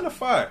it's kind of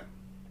fire.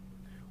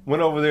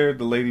 Went over there.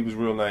 The lady was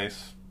real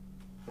nice.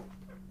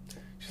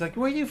 She's like,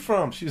 "Where are you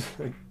from?" She's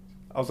like,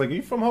 I was like, "Are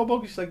you from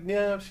Hoboken?" She's like,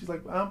 "Yeah." She's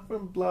like, "I'm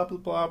from blah, blah,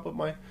 blah, but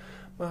my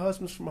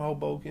husband's from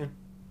Hoboken."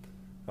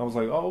 I was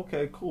like, "Oh,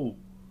 okay, cool."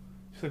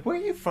 She's like, "Where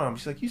are you from?"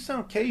 She's like, "You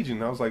sound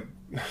Cajun." I was like,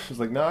 "She's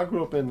like, nah, I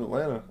grew up in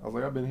Atlanta." I was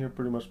like, "I've been here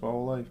pretty much my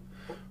whole life.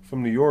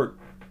 From New York,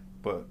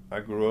 but I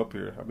grew up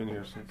here. I've been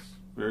here since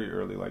very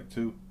early, like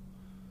 2.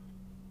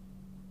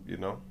 You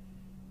know?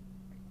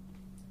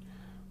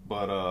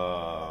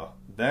 But,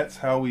 that's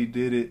how we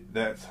did it.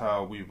 That's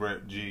how we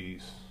rep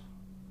G's.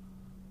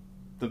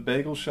 The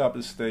bagel shop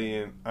is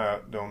staying, I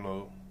don't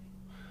know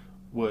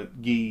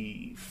what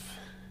give.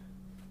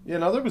 Yeah,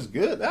 no, that was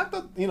good. I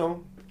thought, you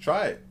know,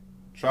 try it.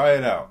 Try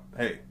it out.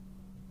 Hey,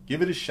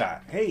 give it a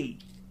shot. Hey,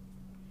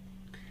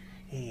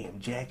 I'm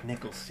Jack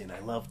Nicholson. I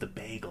love the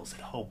bagels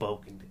at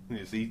Hoboken.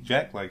 You see,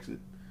 Jack likes it.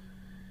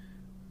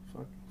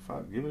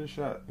 Fuck, give it a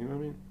shot. You know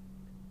what I mean?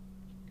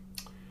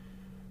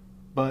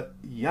 But,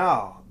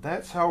 y'all,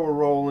 that's how we're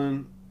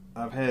rolling.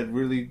 I've had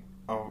really...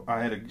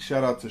 I had a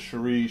shout out to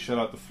Cherie, shout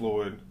out to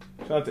Floyd,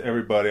 shout out to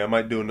everybody. I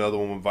might do another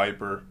one with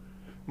Viper.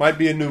 Might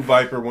be a new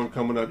Viper one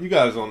coming up. You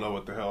guys don't know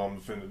what the hell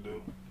I'm finna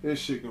do. This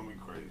shit gonna be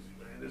crazy,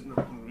 man. There's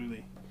nothing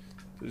really.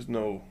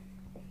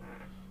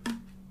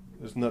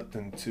 There's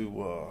nothing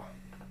to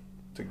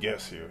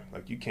guess here.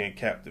 Like, you can't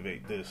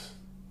captivate this.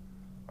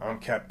 I'm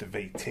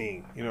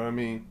captivating. You know what I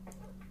mean?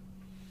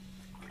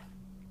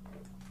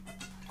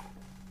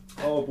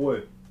 Oh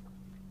boy.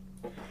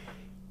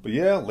 But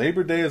yeah,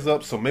 Labor Day is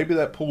up, so maybe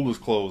that pool is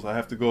closed. I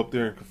have to go up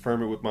there and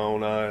confirm it with my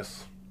own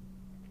eyes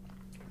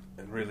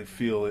and really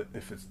feel it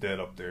if it's dead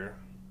up there.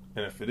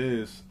 And if it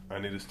is, I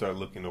need to start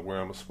looking at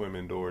where I'm going to swim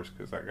indoors,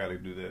 because I got to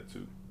do that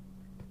too.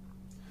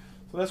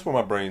 So that's where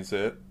my brain's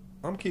at.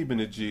 I'm keeping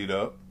it G'd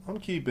up. I'm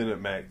keeping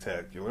it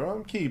Mactacular.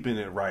 I'm keeping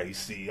it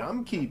ricey.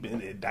 I'm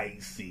keeping it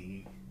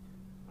dicey.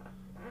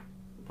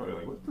 Probably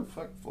like, what the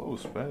fuck? Flow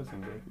is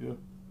spazzing back.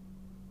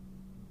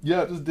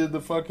 Yeah, I just did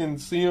the fucking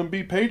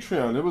CMB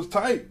Patreon. It was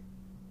tight.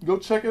 Go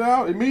check it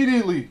out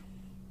immediately.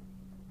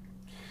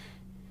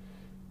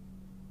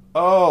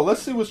 Oh,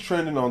 let's see what's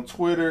trending on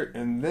Twitter,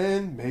 and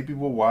then maybe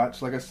we'll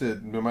watch. Like I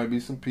said, there might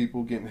be some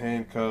people getting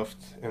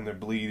handcuffed and they're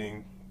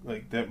bleeding.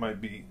 Like, that might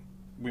be,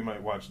 we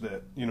might watch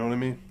that. You know what I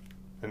mean?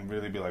 And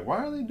really be like, why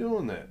are they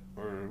doing that?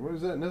 Or, what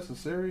is that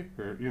necessary?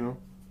 Or, you know.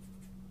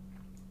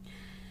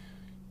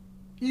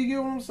 You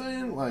get what I'm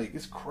saying? Like,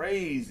 it's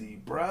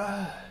crazy,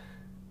 bruh.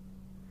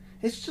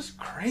 It's just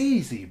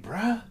crazy,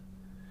 bruh.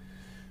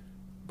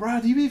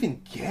 Bruh, do you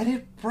even get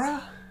it,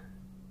 bruh?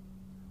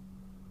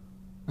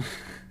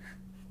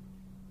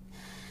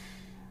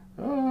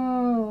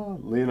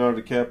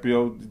 Leonardo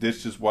DiCaprio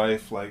ditched his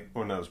wife, like,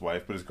 or not his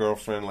wife, but his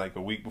girlfriend, like,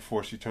 a week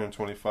before she turned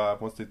 25.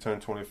 Once they turn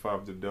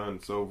 25, they're done.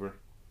 It's over.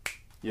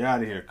 You're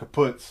out of here.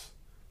 Kaputs.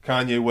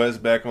 Kanye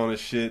West back on his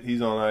shit.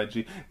 He's on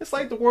IG. It's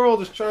like the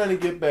world is trying to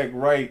get back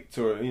right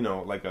to, you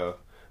know, like a,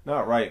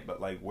 not right,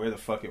 but like where the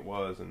fuck it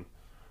was and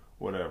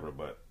whatever.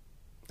 But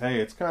hey,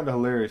 it's kind of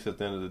hilarious at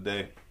the end of the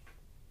day.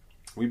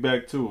 We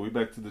back to it. We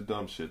back to the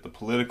dumb shit. The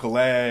political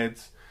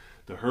ads,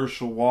 the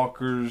Herschel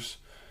Walkers,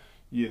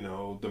 you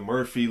know, the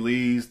Murphy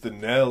Lees, the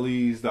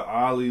Nellies, the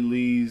Ollie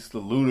Lees,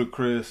 the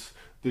Ludacris,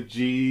 the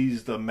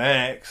G's, the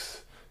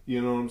Max,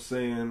 you know what I'm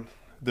saying?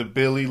 The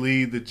Billy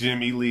Lee, the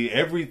Jimmy Lee,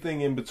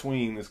 everything in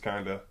between is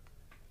kind of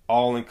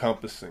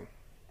all-encompassing.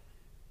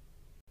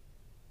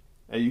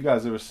 Hey, you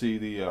guys ever see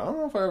the, I don't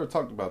know if I ever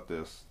talked about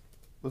this.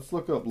 Let's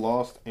look up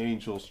Lost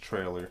Angels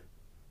trailer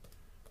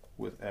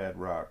with Ad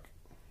Rock.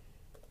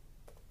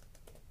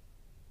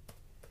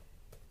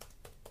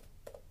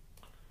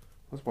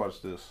 Let's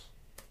watch this.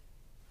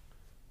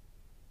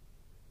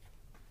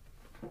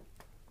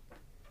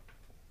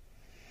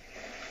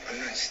 I'm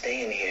not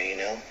staying here, you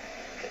know?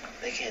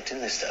 They can't do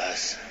this to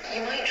us.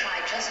 You might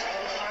try just a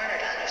little harder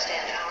to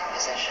understand our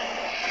position.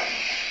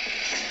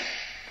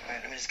 Right,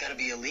 I mean, it's gotta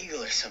be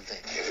illegal or something.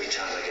 Every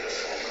time I get a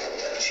phone call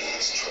about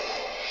G's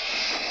trouble.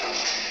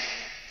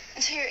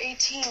 Until you're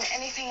 18,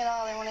 anything at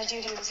all they want to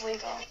do to you is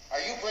legal.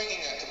 Are you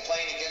bringing a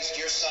complaint against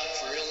your son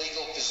for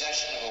illegal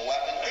possession of a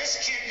weapon? This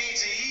kid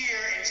needs a year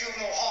in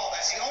juvenile hall.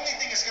 That's the only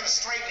thing that's going to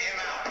straighten him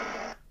out.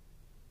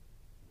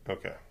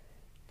 Okay.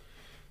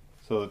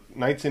 So,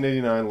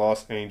 1989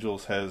 Los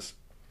Angeles has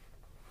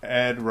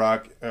Adam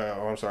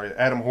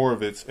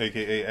Horovitz,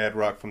 a.k.a. Ad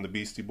Rock from the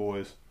Beastie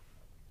Boys,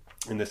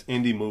 in this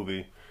indie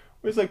movie.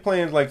 Where he's like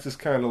playing like this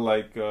kind of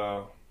like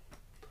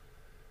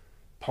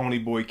pony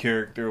boy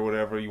character or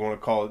whatever you want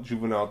to call it,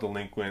 juvenile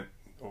delinquent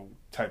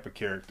type of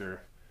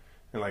character.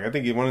 And like, I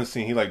think in one of the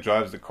scenes he like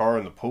drives the car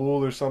in the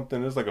pool or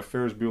something. It's like a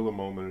Ferris Bueller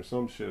moment or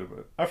some shit,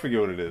 but I forget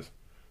what it is.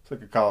 It's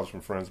like a College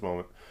from Friends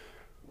moment.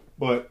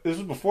 But this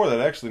was before that,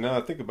 actually, now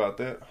that I think about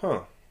that.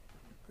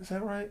 Is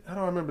that right? I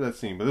don't remember that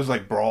scene. But there's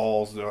like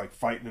brawls. They're like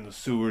fighting in the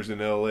sewers in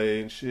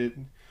L.A. and shit.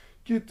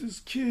 Get this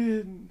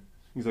kid.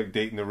 He's like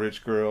dating the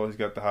rich girl. He's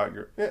got the hot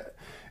girl. Yeah,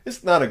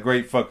 it's not a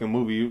great fucking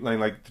movie.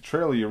 Like the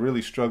trailer, you're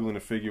really struggling to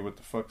figure what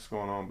the fuck's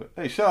going on. But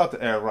hey, shout out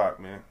to Ad Rock,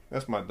 man.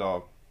 That's my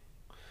dog.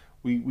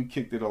 We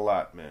kicked it a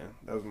lot, man.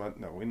 That was my...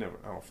 No, we never...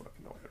 I don't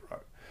fucking know Ad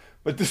Rock.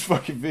 But this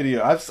fucking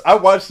video... I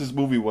watched this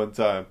movie one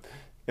time.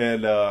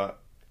 And,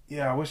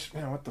 yeah, I wish...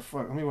 Man, what the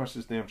fuck? Let me watch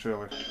this damn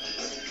trailer. Do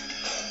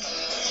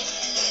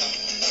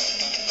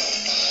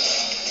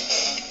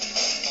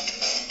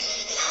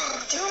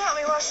not let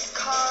me wash this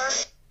car.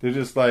 They're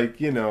just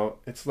like, you know...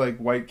 It's like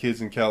white kids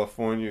in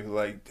California who,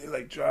 like... They,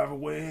 like, drive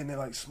away and they,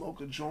 like,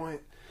 smoke a joint.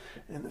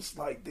 And it's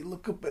like... They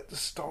look up at the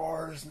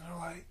stars and they're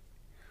like...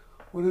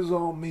 What does it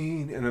all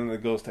mean? And then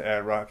it goes to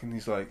Ad Rock, and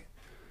he's like,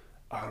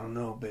 I don't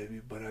know,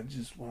 baby, but I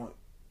just want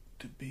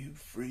to be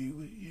free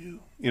with you.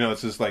 You know,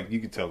 it's just like, you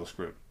can tell the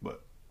script,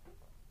 but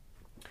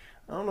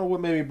I don't know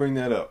what made me bring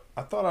that up.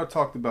 I thought I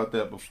talked about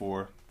that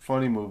before.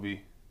 Funny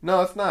movie.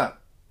 No, it's not.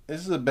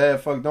 This is a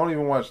bad fuck. Don't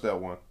even watch that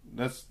one.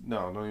 Don't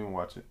even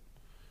watch it.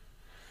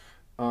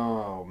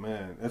 Oh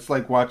man, it's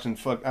like watching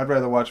fuck. I'd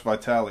rather watch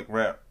Vitalik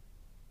rap.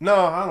 No,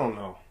 I don't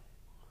know.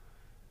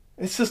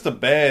 It's just a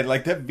bad,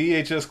 like that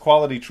VHS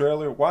quality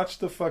trailer. Watch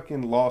the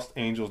fucking Lost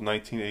Angels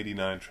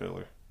 1989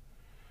 trailer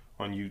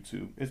on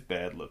YouTube. It's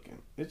bad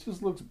looking. It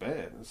just looks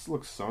bad. It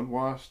looks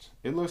sun-washed.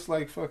 It looks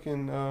like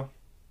fucking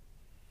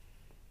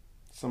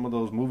some of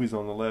those movies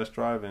on The Last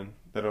Drive-In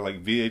that are like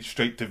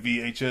straight to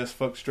VHS,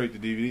 fuck straight to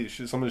DVD.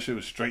 Some of the shit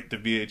was straight to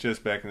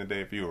VHS back in the day.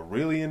 If you were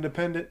really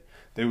independent,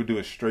 they would do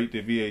it straight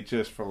to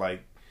VHS for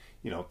like,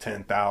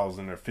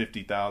 $10,000 or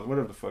 $50,000,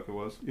 whatever the fuck it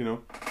was, If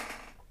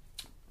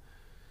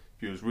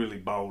you was really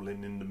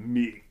ballin' in the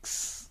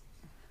mix,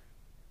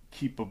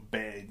 keep a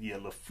bad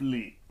yellow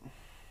flick.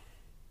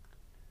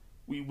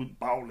 We was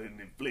ballin'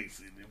 and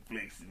flexing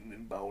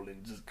and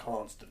ballin' just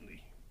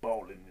constantly.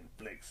 Ballin' and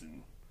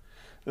flexing.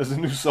 There's a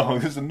new song.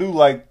 There's a new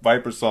like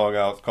Viper song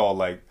out. It's called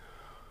like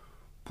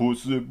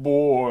Pussy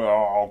Boy,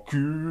 I'll kill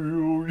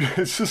you.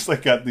 It's just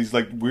like got these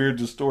like weird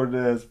distorted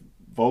ass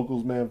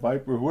vocals, man.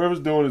 Viper, whoever's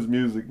doing his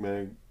music,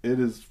 man,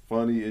 it is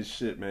funny as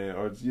shit, man.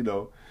 Or it's,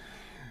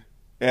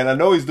 and I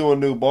know he's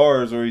doing new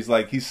bars, or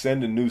he's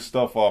sending new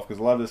stuff off, because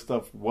a lot of this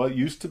stuff what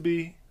used to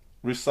be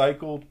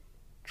recycled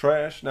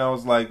trash now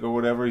is like, or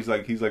whatever. He's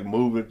like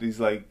moving. He's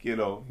like,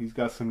 he's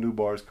got some new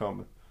bars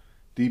coming.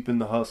 Deep in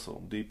the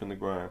hustle, deep in the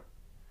grind.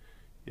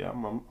 Yeah,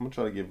 I'm gonna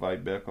try to get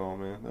Vipe back on,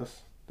 man.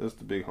 That's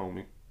the big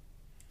homie.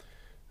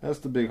 That's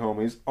the big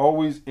homie. He's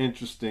always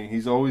interesting.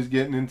 He's always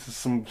getting into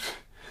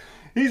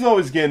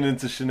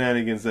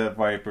shenanigans, that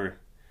Viper.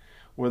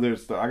 Whether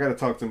it's I gotta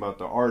talk to him about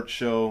the art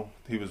show.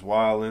 He was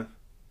wilding.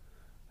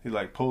 He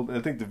like pulled.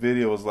 I think the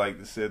video was like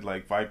it said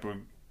like Viper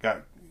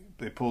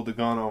they pulled the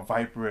gun on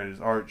Viper at his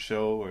art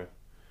show, or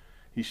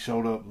he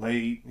showed up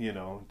late.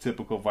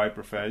 Typical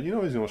Viper fad. He's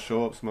gonna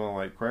show up smelling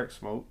like crack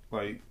smoke.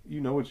 Like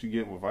what you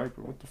get with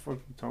Viper. What the fuck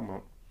are you talking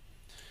about?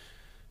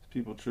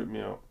 People trip me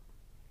out.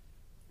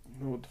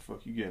 You know what the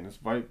fuck you getting? It's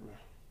Viper.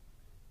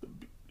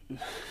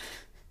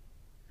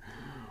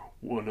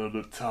 One of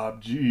the top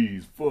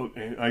G's. Fuck.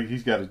 And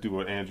he's got to do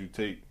what Andrew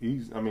Tate.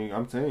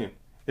 I'm saying.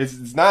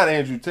 It's not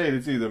Andrew Tate.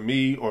 It's either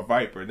me or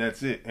Viper. And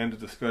that's it. End of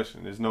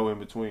discussion. There's no in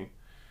between.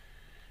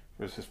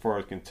 As far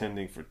as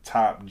contending for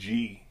top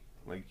G.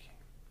 Like,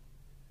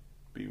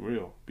 be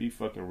real. Be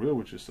fucking real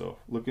with yourself.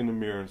 Look in the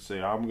mirror and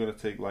say, I'm going to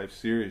take life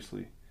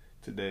seriously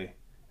today.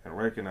 And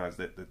recognize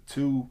that the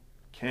two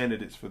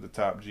candidates for the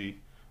top G,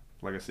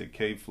 like I said,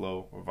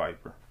 K-Flow or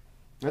Viper.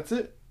 That's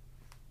it.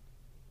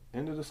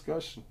 End of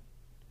discussion.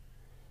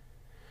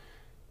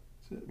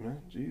 That's it,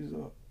 man. G's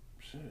up.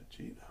 Shit,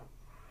 G's up.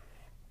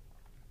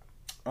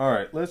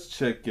 Alright, let's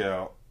check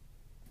out.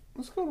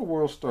 Let's go to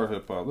World Star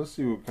Hip Hop. Let's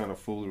see what kind of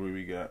foolery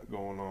we got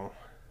going on.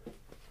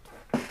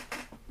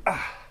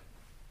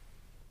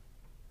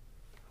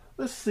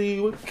 Let's see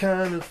what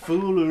kind of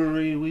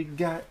foolery we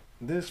got.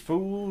 There's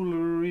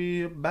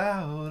foolery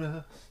about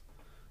us.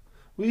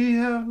 We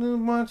have to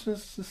watch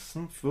us to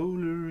some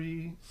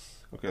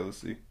fooleries. Okay, let's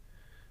see.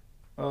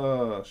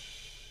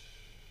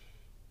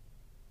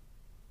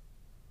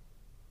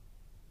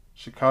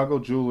 Chicago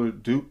jeweler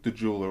Duke the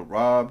Jeweler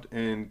robbed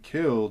and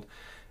killed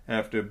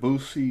after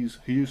Boosie's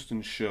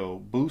Houston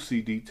show.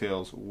 Boosie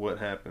details what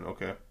happened.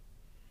 Okay.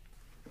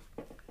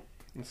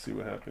 Let's see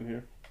what happened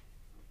here.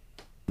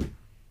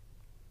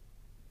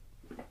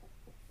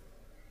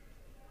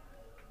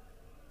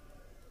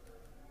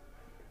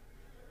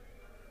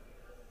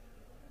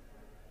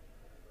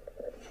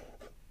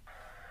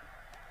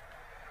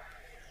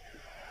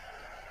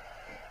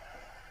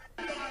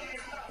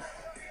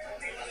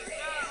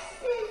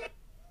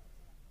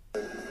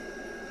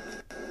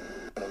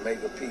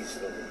 Make a piece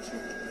of it too.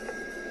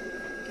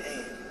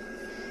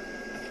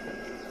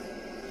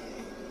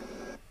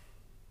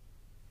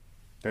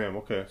 Damn,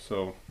 okay,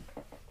 so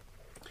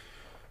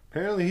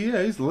apparently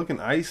he's looking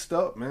iced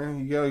up, man.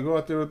 You gotta go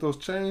out there with those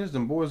chains,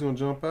 them boys gonna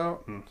jump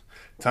out, and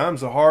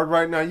times are hard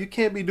right now. You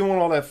can't be doing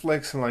all that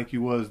flexing like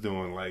you was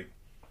doing. Like,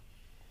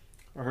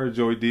 I heard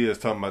Joey Diaz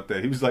talking about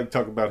that. He was like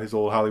talking about his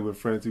old Hollywood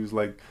friends. He was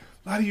like,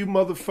 a lot of you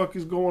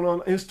motherfuckers going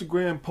on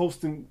Instagram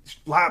posting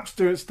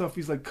lobster and stuff.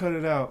 He's like, cut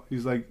it out.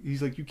 He's like,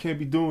 you can't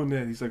be doing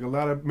that. He's like, a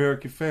lot of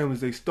American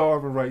families, they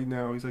starving right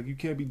now. He's like, you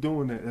can't be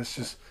doing that.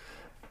 That's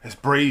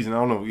brazen. I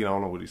don't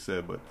know what he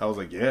said, but I was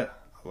like, yeah.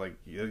 Like,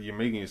 you're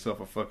making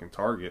yourself a fucking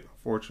target,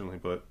 unfortunately,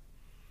 but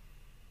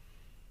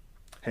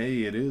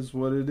hey, it is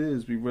what it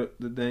is. We rep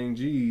the dang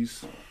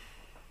G's.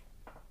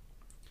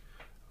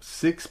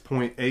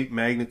 6.8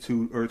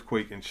 magnitude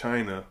earthquake in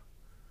China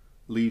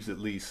leaves at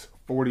least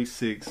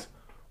 46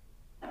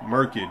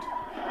 murked.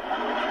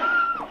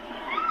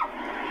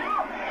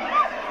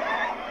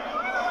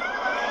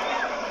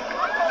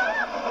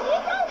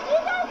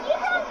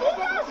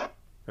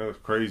 That was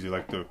crazy.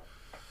 Like the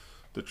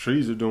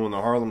trees are doing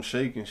the Harlem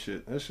Shake and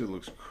shit. That shit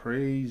looks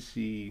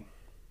crazy.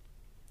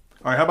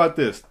 All right, how about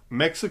this?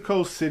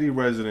 Mexico City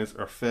residents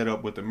are fed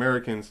up with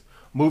Americans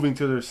moving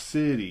to their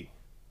city.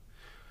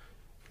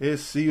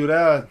 Es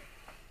ciudad.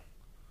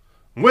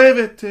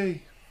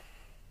 Muévete.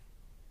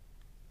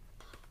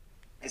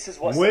 This is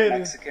what some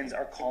Mexicans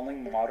are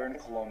calling modern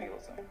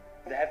colonialism.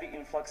 The heavy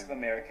influx of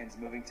Americans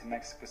moving to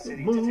Mexico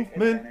City to take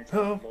advantage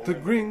of the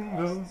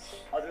gringos. Costs.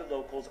 Other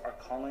locals are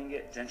calling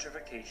it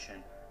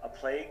gentrification, a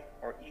plague,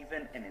 or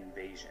even an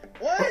invasion.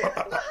 What?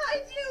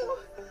 Behind you!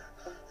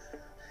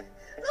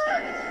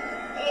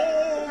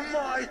 Oh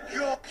my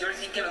God! You're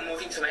thinking of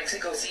moving to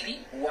Mexico City?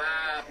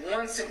 Wow.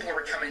 One simple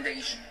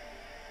recommendation.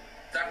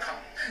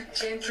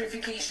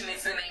 Gentrification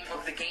is the name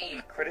of the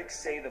game. Critics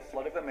say the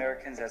flood of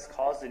Americans has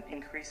caused an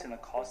increase in the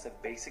cost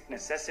of basic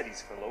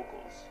necessities for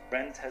locals.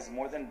 Rent has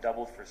more than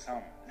doubled for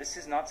some. This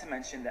is not to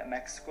mention that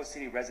Mexico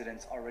City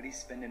residents already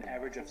spend an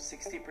average of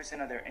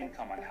 60% of their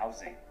income on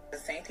housing. The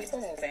same people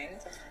moving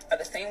are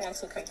the same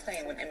ones who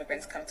complain when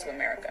immigrants come to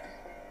America.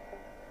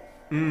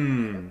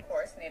 Of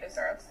course, natives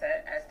are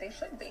upset, as they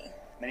should be.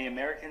 Many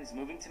Americans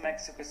moving to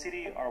Mexico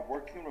City are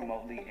working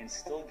remotely and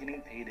still getting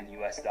paid in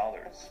U.S.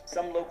 dollars.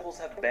 Some locals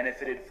have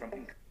benefited from...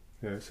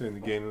 Yeah, it's in the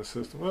game of the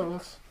system. Well,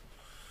 that's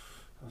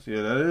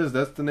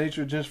the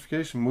nature of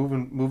gentrification.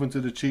 Moving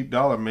to the cheap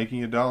dollar, making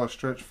your dollar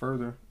stretch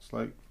further. It's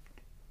like,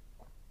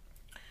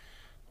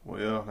 well,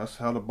 yeah, that's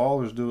how the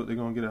ballers do it. They're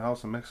going to get a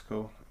house in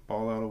Mexico,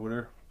 ball out over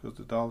there, because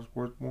the dollar's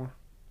worth more.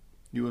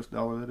 U.S.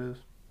 dollar, that is.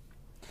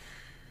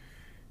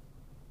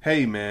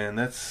 Hey, man,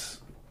 that's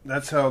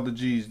how the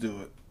G's do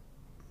it.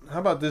 How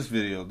about this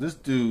video? This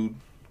dude,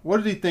 what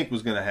did he think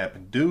was going to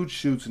happen? Dude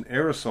shoots an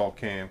aerosol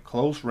can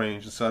close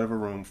range inside of a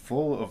room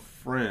full of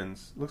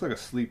friends. Looks like a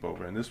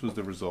sleepover, and this was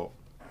the result.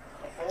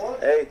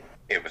 Hey.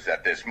 It was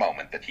at this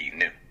moment that he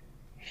knew.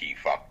 He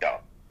fucked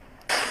up.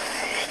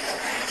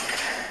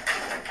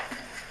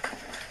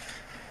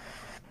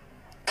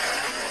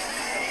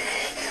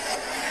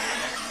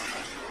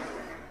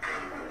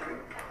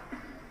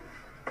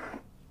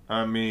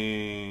 I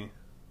mean,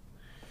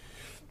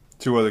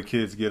 two other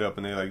kids get up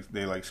and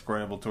they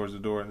scramble towards the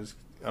door, and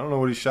I don't know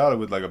what he shot it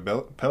with, like a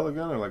pellet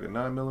gun or like a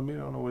 9mm. I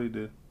don't know what he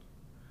did.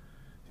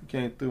 He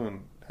came through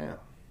and damn.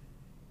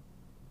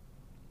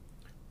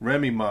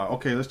 Remy Ma.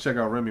 Okay, let's check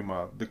out Remy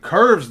Ma. The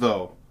curves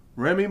though.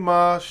 Remy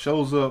Ma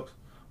shows up.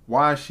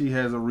 Why she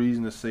has a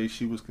reason to say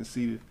she was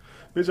conceited.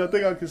 Bitch, I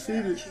think I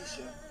conceited.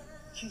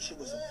 Keisha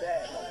was a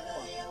bad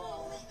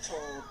motherfucker.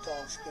 Tall,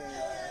 dark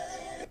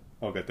skin.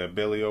 Oh, got that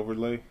belly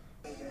overlay.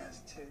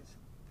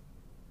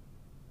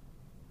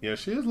 Yeah,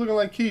 she is looking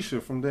like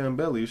Keisha from Damn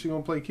Belly. Is she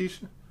gonna play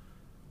Keisha?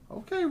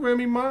 Okay,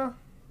 Remy Ma.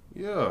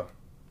 Yeah.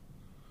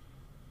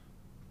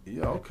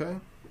 Yeah, okay.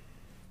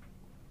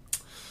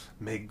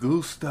 Me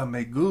gusta,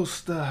 me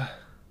gusta.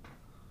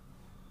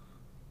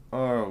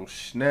 Oh,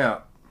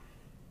 snap.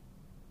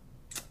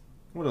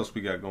 What else we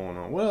got going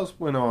on? What else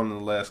went on in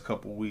the last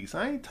couple weeks?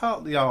 I ain't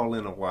talked to y'all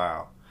in a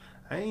while.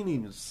 I ain't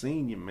even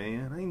seen you,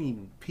 man. I ain't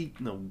even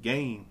peeped no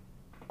game.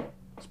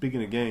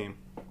 Speaking of game,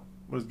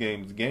 what is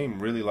game? The game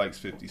really likes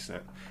 50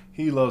 Cent.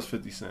 He loves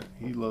 50 Cent.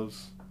 He's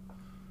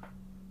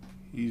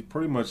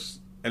pretty much,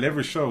 at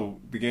every show,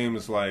 the game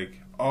is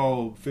like,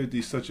 oh,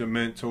 50's such a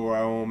mentor.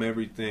 I owe him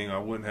everything. I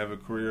wouldn't have a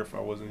career if I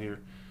wasn't here.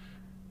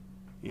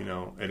 You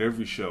know, at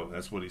every show,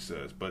 that's what he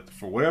says. But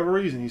for whatever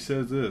reason, he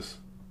says this.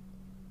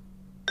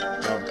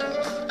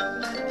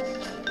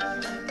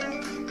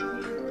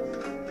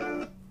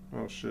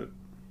 Oh, shit.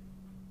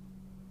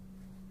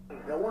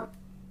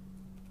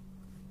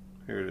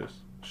 Here it is.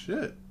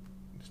 Shit.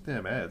 These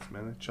damn ads,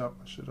 man. They chop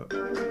my shit up.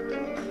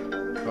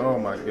 Oh,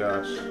 my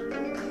gosh.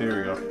 Here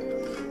we go.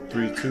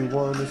 3, 2,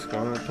 1, it's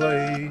gonna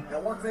play.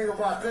 Now, one thing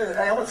about this,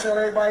 hey, I'm gonna tell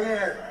everybody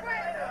here,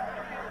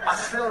 I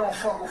still don't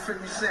fuck with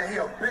 50 Cent. He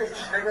a bitch,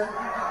 nigga.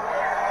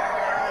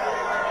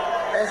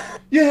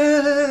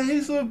 Yeah,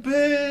 he's a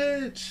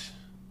bitch.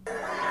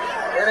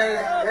 It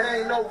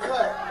ain't no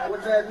cut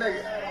with that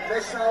nigga.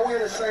 Next time we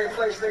in the same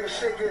place, nigga,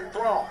 shit getting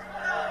thrown.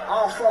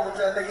 I don't fuck with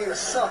that nigga. He a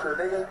sucker,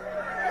 nigga.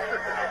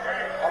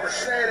 I'ma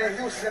say it in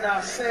Houston,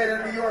 I'll say it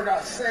in New York,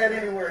 I'll say it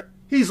anywhere.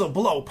 He's a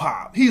blow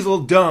pop. He's a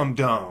dumb.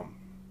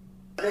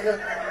 Nigga,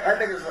 that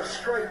nigga's a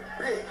straight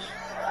bitch.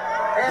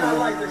 And I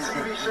like the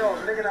TV shows.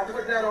 Nigga, now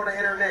put that on the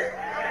internet.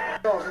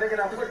 Nigga,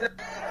 now put that.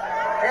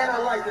 And I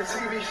like the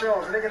TV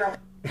shows. Nigga, now.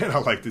 And I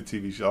like the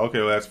TV show. Okay,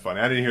 well, that's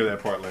funny. I didn't hear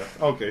that part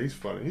left. Okay, he's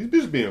funny. He's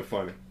just being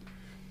funny.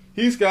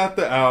 He's got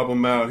the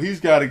album out. He's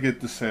got to get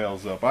the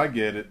sales up. I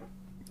get it.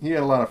 He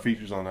had a lot of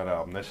features on that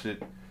album. That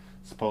shit is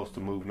supposed to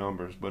move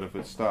numbers. But if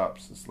it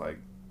stops, it's like,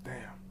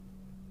 damn.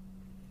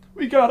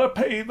 We got to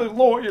pay the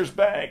lawyers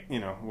back.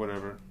 You know,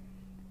 whatever.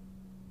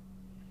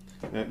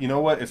 You know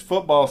what? It's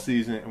football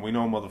season, and we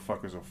know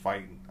motherfuckers are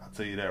fighting. I'll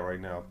tell you that right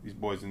now. These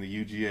boys in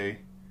the UGA.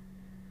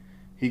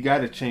 He got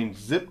to change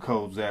zip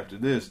codes after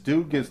this.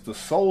 Dude gets the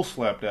soul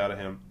slapped out of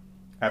him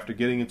after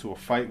getting into a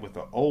fight with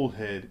an old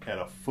head at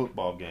a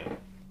football game.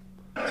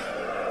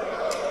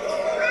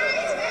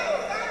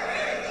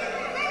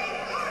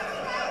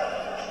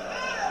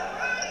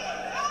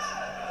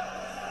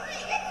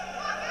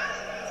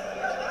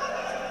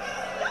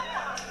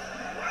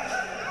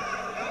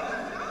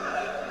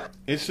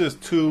 It's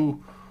just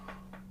two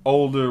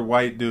older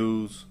white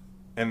dudes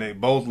and they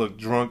both look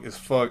drunk as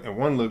fuck, and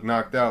one looked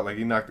knocked out, like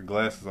he knocked the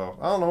glasses off.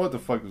 I don't know what the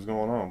fuck was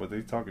going on, but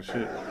they talking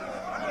shit.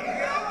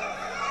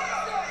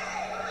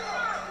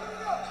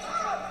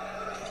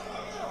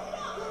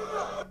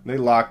 They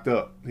locked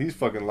up. He's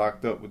fucking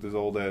locked up with this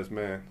old ass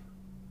man.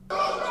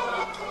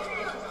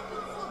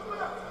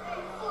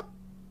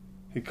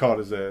 He caught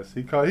his ass.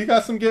 He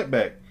got some get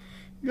back.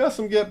 He got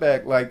some get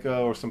back, like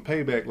or some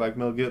payback, like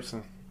Mel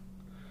Gibson.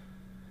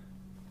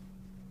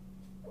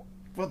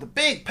 For the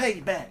big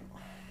payback,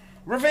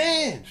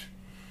 revenge.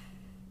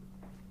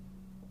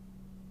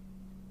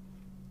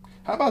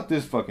 How about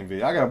this fucking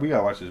video? We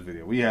gotta watch this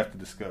video. We have to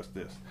discuss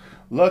this.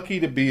 Lucky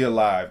to be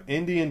alive.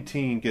 Indian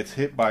teen gets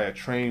hit by a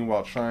train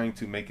while trying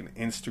to make an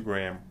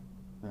Instagram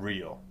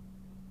reel.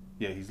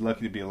 Yeah, he's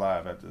lucky to be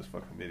alive after this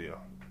fucking video.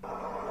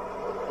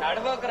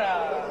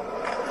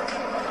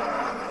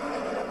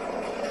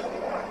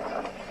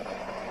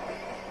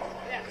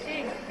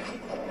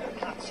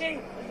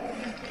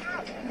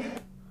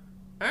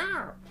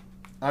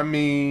 I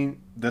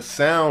mean, the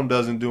sound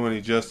doesn't do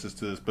any justice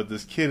to this, but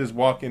this kid is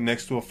walking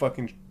next to a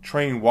fucking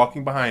train,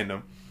 walking behind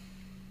him.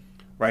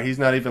 Right? He's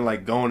not even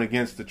like going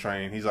against the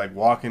train. He's like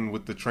walking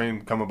with the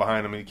train coming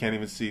behind him, and he can't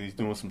even see. He's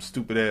doing some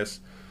stupid ass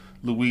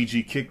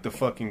Luigi kick the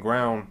fucking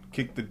ground,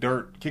 kick the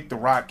dirt, kick the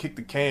rock, kick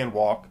the can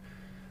walk,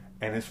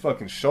 and his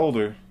fucking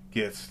shoulder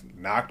gets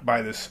knocked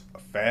by this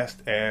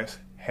fast ass,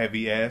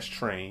 heavy ass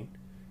train.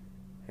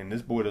 And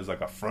this boy does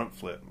like a front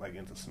flip, like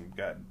into some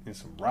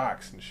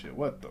rocks and shit.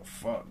 What the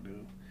fuck,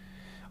 dude?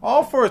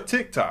 All for a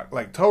TikTok.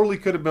 Like, totally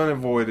could have been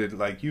avoided.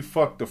 Like, you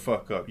fucked the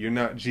fuck up. You're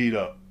not G'd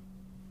up.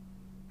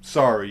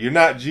 Sorry, you're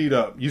not G'd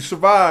up. You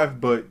survived,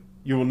 but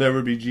you will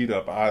never be G'd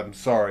up. I'm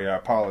sorry. I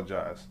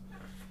apologize.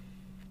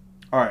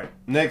 Alright,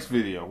 next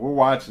video. We're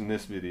watching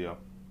this video.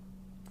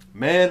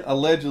 Man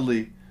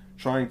allegedly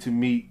trying to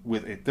meet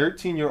with a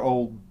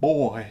 13-year-old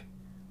boy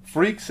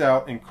freaks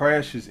out and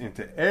crashes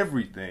into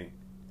everything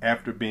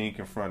after being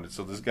confronted.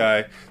 So this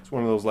guy, it's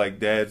one of those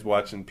like dads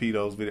watching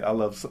pedos video. I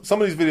love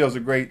some of these videos are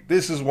great.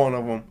 This is one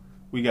of them.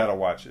 We gotta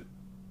watch it.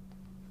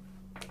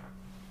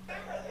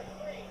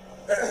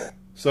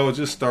 So it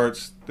just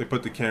starts. They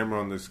put the camera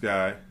on this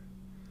guy.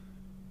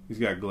 He's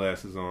got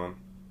glasses on.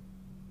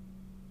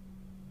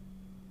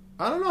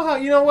 I don't know how.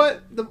 You know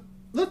what?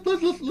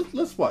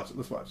 Let's watch it.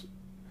 Let's watch it.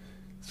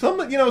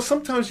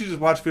 Sometimes you just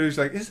watch videos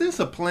like, is this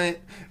a plant?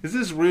 Is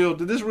this real?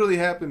 Did this really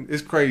happen?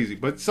 It's crazy.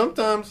 But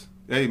sometimes,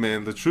 hey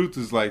man, the truth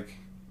is like,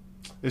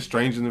 it's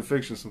stranger than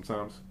fiction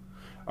sometimes.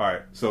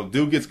 Alright, so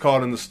dude gets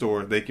caught in the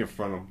store. They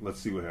confront him. Let's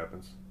see what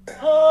happens.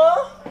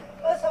 Huh?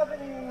 What's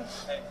happening?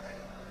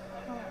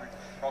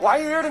 Why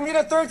are you here to meet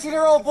a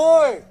 13-year-old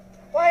boy?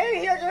 Why are you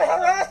here to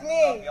harass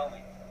me?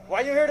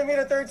 Why are you here to meet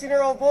a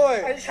 13-year-old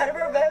boy? Are you trying to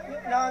prevent me?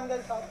 No, I'm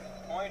gonna talk.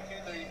 Point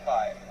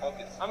 235.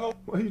 Focus.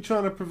 What are you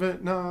trying to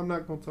prevent? No, I'm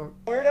not gonna talk.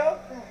 Weirdo?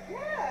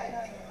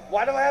 Yeah.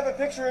 Why do I have a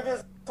picture of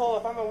his asshole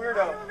if I'm a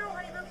weirdo?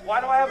 Why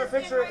do I have a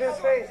picture of his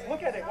face?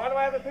 Look at it. Why do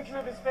I have a picture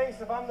of his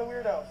face if I'm the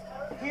weirdo?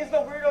 He's the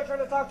weirdo trying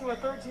to talk to a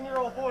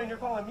 13-year-old boy and you're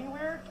calling me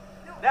weird?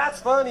 That's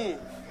funny.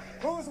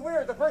 Who's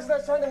weird? The person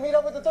that's trying to meet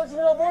up with the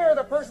 13-year-old boy or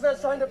the person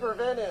that's trying to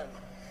prevent him?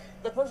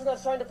 The person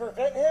that's trying to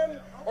prevent him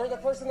or the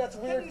person that's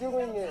weird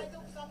doing it?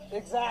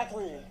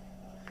 Exactly.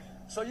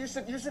 So you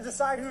should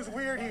decide who's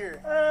weird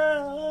here.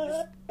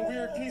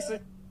 Weird piece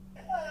of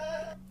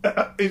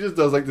He just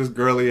does like this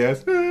girly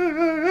ass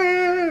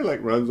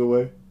like runs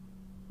away.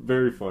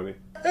 Very funny.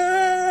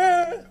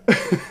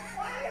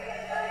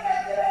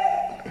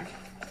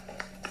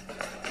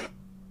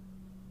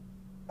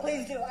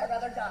 Please do, I'd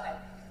rather die.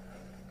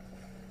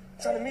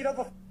 Trying to meet up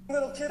a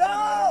little kid.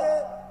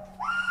 No!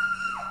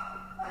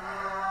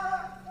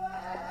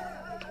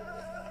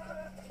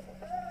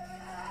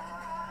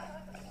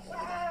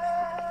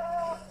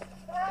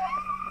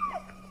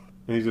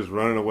 And he's just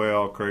running away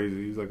all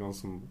crazy. He's like on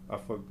some I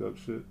fucked up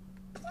shit.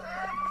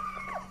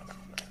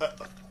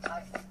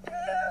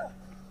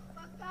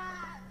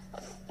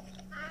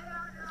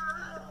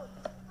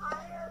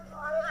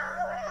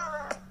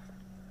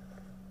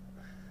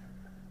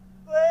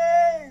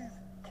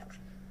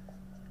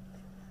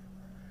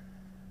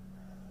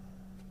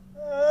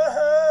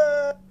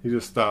 He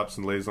just stops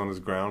and lays on his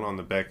ground on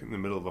the back in the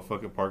middle of a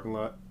fucking parking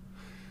lot.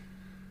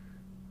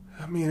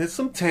 I mean, it's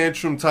some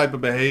tantrum type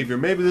of behavior.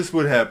 Maybe this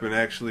would happen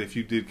actually if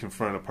you did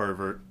confront a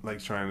pervert, like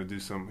trying to do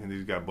something and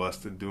he got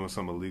busted doing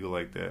something illegal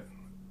like that.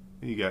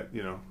 You got,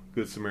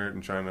 Good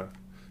Samaritan trying to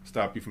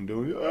stop you from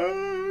doing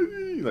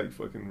it. Like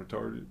fucking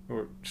retarded.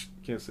 Or,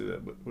 can't say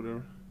that, but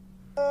whatever.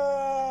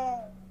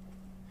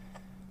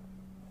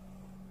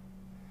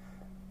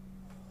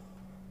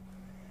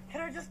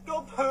 Can I just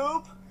go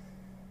poop?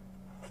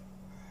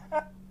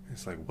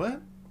 It's like,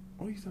 what?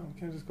 What are you talking?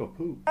 Can't just go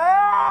poop.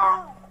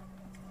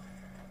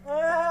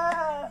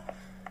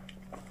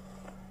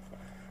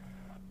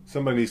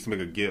 Somebody needs to make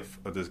a gif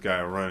of this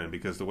guy running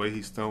because the way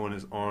he's throwing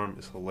his arm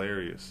is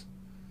hilarious.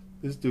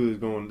 This dude's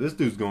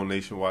going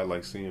nationwide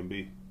like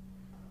CMB.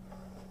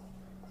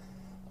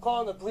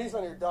 Calling the police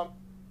on your dumb.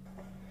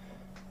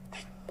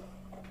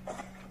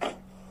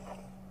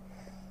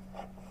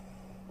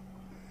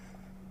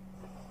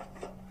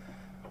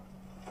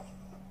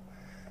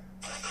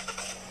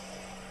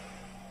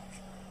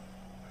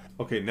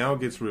 Okay, now it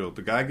gets real.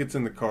 The guy gets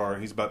in the car,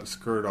 he's about to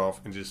skirt off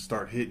and just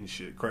start hitting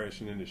shit,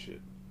 crashing into shit.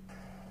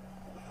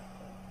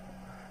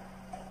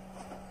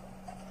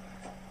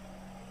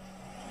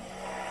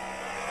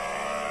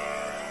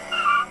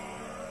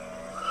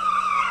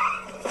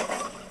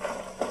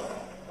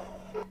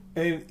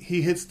 And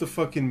he hits the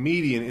fucking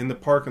median in the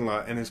parking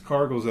lot, and his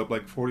car goes up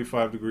like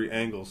 45-degree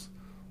angles.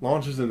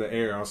 Launches in the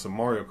air on some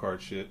Mario Kart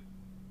shit.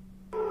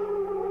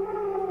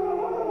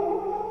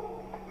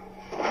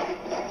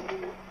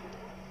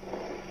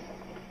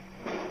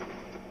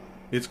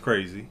 It's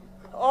crazy.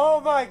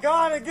 Oh my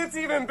God, it gets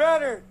even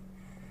better.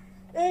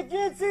 It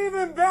gets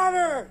even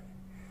better.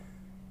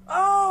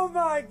 Oh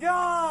my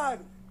God.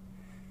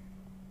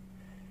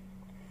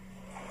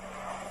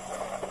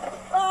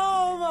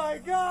 Oh my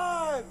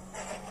God.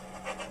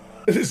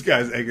 This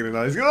guy's egging it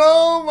on. He's going,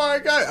 oh my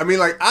God. I mean,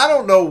 like, I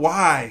don't know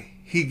why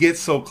he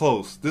gets so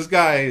close. This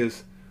guy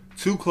is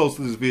too close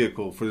to this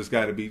vehicle for this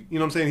guy to be, you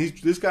know what I'm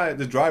saying?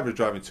 The driver's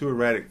driving too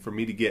erratic for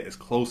me to get as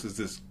close as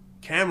this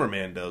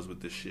cameraman does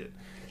with this shit.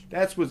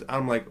 That's what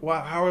I'm like,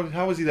 wow,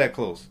 how is he that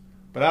close?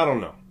 But I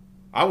don't know.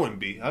 I wouldn't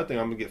be. I think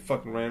I'm going to get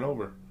fucking ran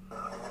over.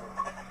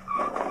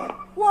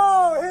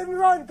 Whoa, hit and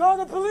run, call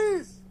the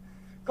police.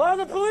 Call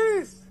the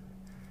police.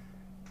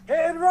 Hit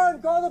and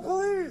run, call the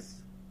police.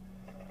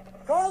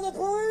 Call the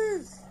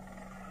police.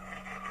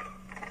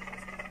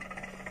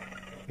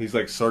 He's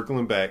like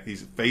circling back.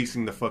 He's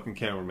facing the fucking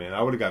cameraman.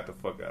 I would have got the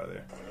fuck out of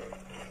there.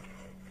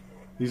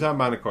 He's not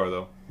behind the car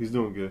though. He's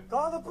doing good.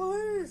 Call the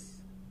police.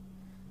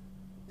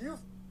 You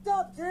f***ed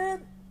up,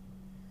 kid.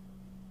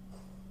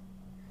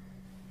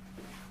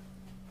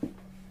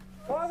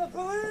 Call the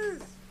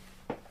police.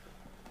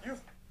 You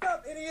f***ed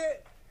up,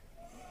 idiot.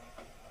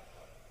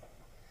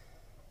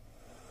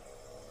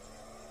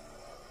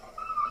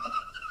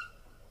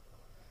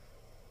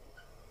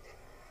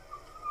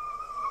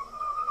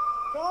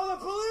 Call the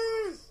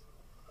police!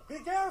 Be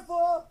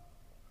careful!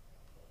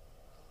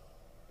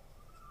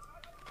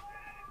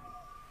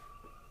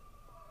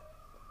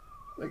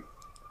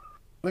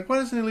 Like, why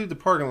doesn't he leave the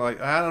parking lot?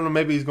 I don't know,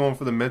 maybe he's going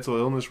for the mental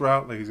illness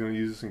route, like he's going to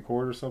use this in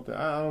court or something.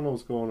 I don't know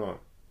what's going on.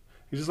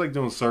 He's just like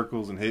doing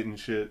circles and hitting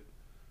shit.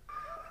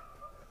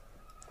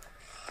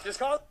 Just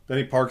call. Then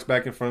he parks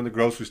back in front of the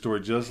grocery store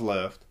he just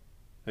left,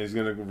 and he's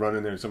going to run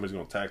in there and somebody's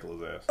going to tackle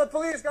his ass. The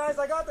police, guys,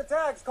 I got the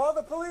text. Call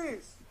the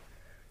police.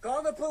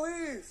 Call the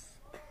police.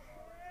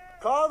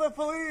 Call the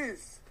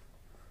police.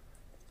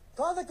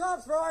 Call the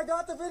cops, bro. I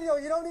got the video.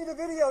 You don't need a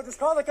video. Just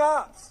call the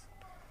cops.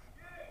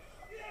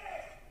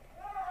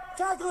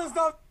 Tackle his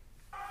dog.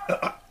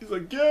 He's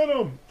like, get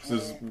him.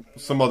 So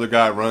some other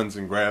guy runs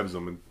and grabs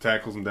him and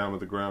tackles him down to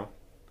the ground.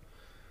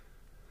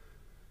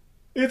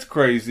 It's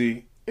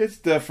crazy. It's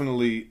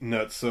definitely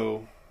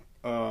nutso.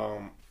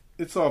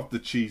 It's off the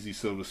cheesy,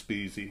 so to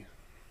speezy.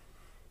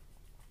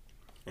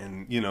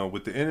 And, you know,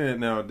 with the internet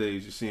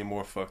nowadays, you're seeing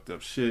more fucked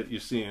up shit. You're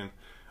seeing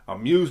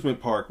amusement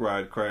park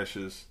ride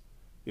crashes,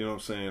 you know what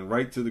I'm saying,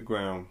 right to the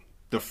ground.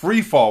 The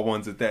free fall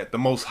ones at that, the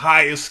most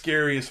highest,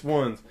 scariest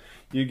ones,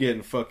 you're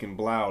getting fucking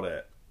blowed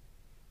at.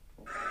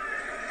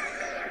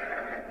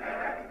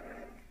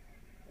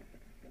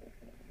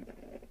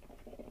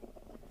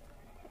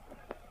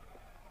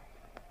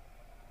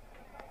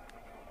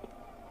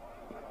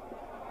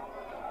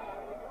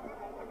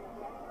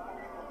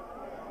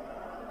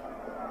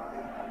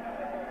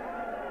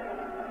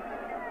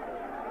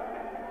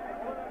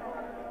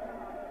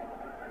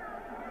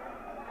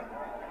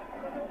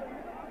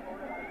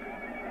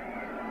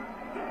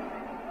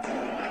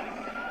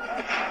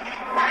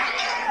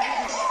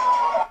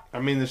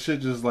 I mean, the shit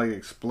just like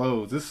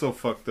explodes. It's so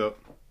fucked up.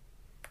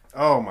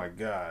 Oh my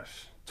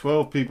gosh.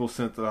 12 people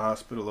sent to the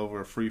hospital over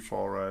a free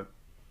fall ride.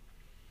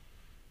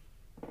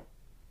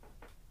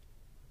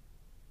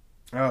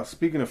 Oh,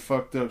 speaking of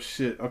fucked up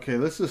shit. Okay,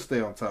 let's just stay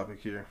on topic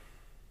here.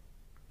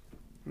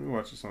 Let me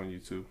watch this on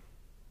YouTube.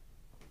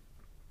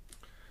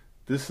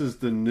 This is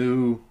the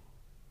new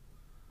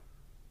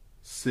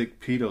sick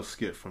pedo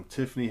skit from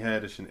Tiffany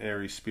Haddish and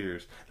Aries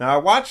Spears. Now, I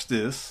watched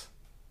this.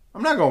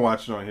 I'm not going to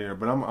watch it on here,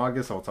 but I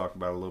guess I'll talk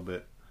about it a little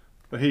bit.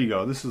 But here you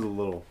go. This is a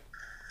little...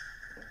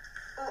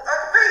 Uncle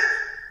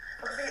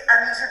Pete, I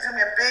need you to do me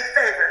a big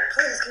favor.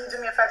 Please, can you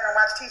do me a favor and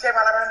watch TJ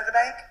while I run to the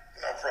bank?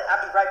 No problem.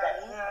 I'll be right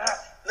back.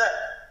 Look,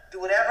 do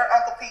whatever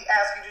Uncle Pete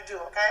asks you to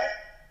do, okay?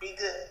 Be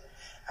good.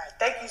 All right,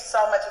 thank you so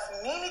much. If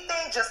you need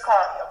anything, just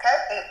call me,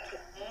 okay?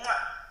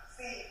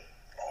 See you.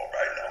 All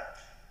right now.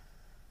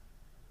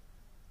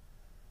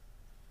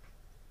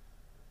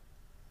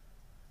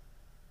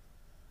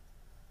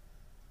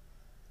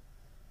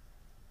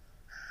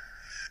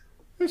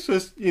 It's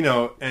just, you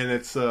know, and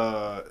it's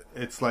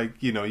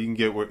like, you know, you can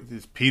get where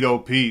it's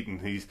Pedo Pete,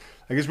 and he's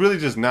like, it's really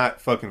just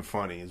not fucking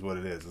funny is what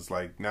it is. It's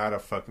like not a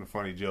fucking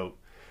funny joke.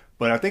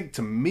 But I think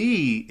to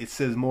me, it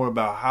says more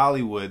about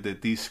Hollywood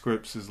that these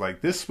scripts is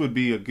like, this would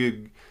be a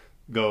good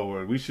go,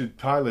 or we should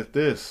pilot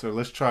this, or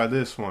let's try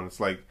this one.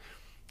 It's like,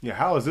 yeah,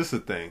 how is this a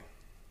thing?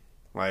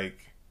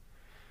 Like,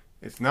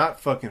 it's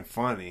not fucking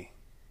funny.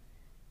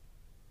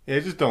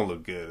 it just don't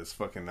look good. It's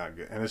fucking not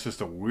good. And it's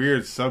just a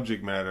weird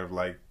subject matter of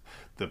like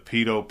the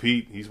pedo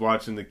Pete. He's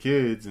watching the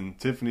kids, and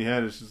Tiffany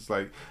Haddish is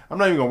like, I'm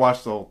not even gonna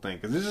watch the whole thing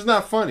because it's just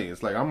not funny.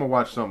 It's like I'm gonna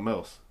watch something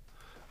else.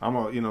 You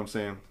know what I'm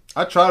saying?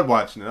 I tried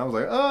watching it. I was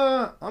like,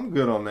 I'm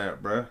good on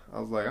that, bruh. I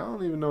was like, I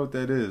don't even know what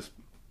that is.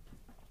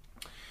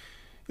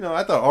 You know,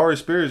 I thought Ari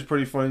Spears is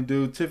pretty funny,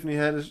 dude. Tiffany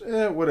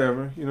Haddish,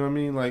 whatever. You know what I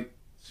mean? Like,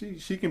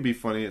 she can be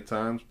funny at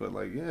times, but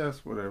like,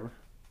 it's whatever.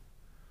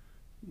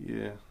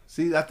 Yeah.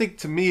 See, I think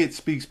to me it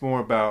speaks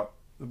more about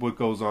what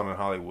goes on in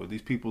Hollywood.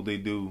 These people, they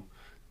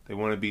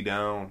want to be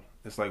down.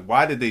 It's like,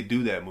 why did they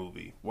do that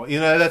movie? Well, you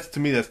know, that's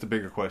the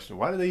bigger question.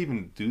 Why did they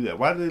even do that?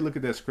 Why did they look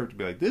at that script and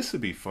be like, this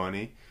would be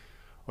funny,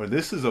 or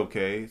this is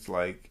okay? It's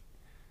like,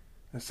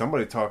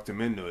 somebody talked him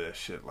into that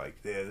shit. Like,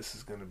 yeah, this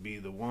is gonna be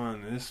the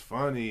one, and it's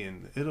funny,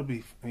 and it'll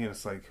be. And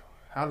it's like,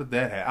 how did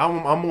that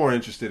happen? I'm more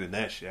interested in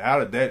that shit. How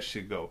did that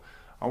shit go?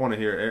 I want to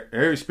hear.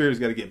 Ari Spears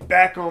got to get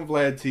back on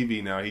Vlad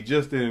TV now. He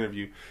just did an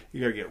interview.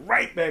 You got to get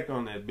right back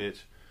on that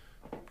bitch,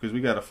 because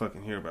we got to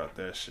fucking hear about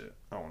that shit.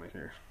 I want to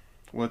hear.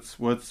 What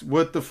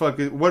the fuck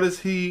what is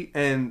he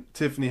and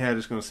Tiffany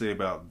Haddish gonna say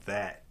about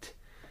that?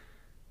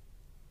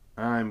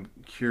 I'm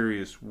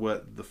curious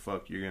what the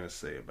fuck you're gonna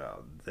say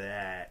about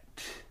that.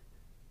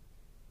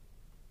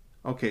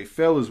 Okay,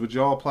 fellas, would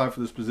y'all apply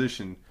for this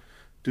position?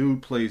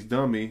 Dude plays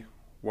dummy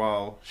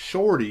while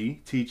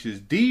Shorty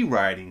teaches D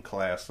riding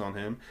class on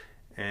him,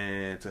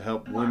 and to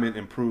help women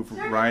improve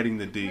riding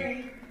the D.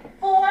 3,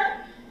 4,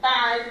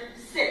 5,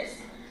 6.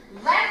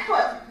 Left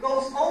foot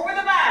goes over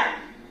the body.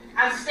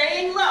 I'm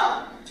staying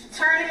low,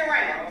 turning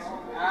around.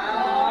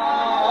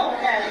 Oh,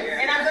 okay.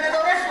 And I'm gonna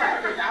go this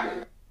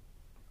way.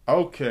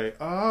 Okay.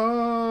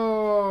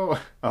 Oh,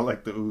 I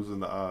like the oohs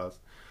and the ahs.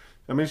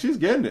 I mean, she's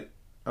getting it.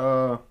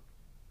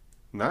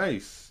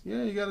 Nice.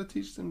 Yeah, you gotta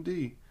teach them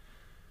D.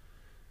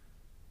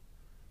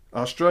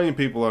 Australian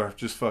people are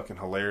just fucking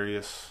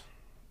hilarious.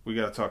 We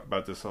gotta talk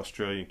about this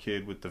Australian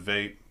kid with the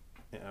vape.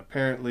 Yeah,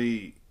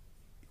 apparently,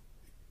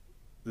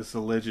 this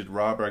alleged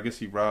robber, I guess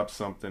he robbed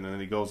something, and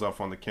then he goes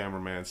off on the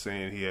cameraman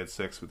saying he had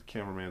sex with the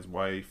cameraman's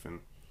wife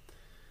and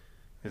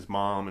his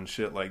mom and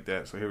shit like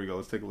that. So here we go.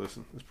 Let's take a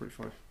listen. It's pretty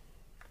funny.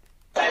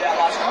 Say that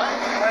last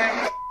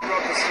night?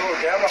 Robbed the store,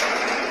 gamma.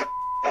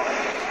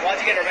 Why'd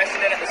you get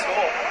arrested then at the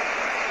store?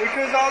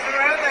 Because I was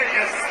around there,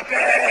 you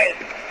sped.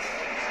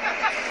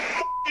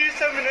 You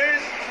 7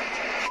 News.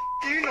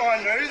 You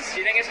 9 News. Do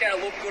you think it's going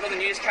to look good on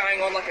the news carrying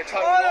on like a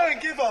total I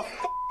don't give a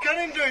f***.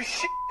 I didn't do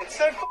shit,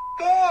 so f***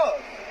 off.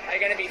 Are you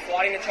going to be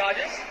fighting the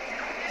charges?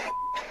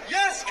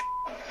 Yes!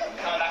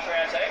 Coming back for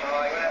round 2? Oh, you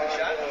want to have a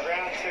chat?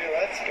 Round 2,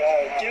 let's go.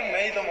 Give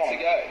me the one. To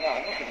go? No,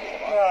 I'm not giving you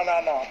the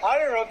one. No. I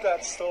didn't rob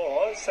that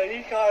store, so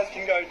you guys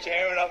can go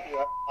jamming up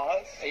your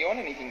ass. Are you on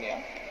anything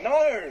now?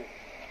 No.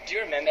 Do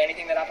you remember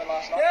anything that happened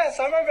last night? Yes,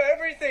 I remember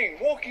everything.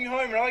 Walking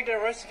home and I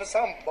get arrested for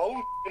some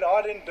bullshit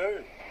I didn't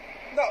do.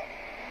 No,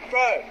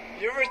 bro,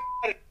 you're a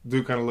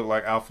Dude kind of look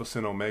like Alpha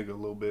Sin Omega a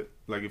little bit.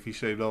 Like if he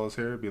shaved all his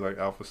hair, it'd be like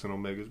Alpha Sin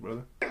Omega's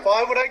brother.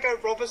 Why would I go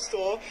rob a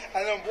store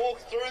and then walk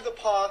through the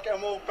park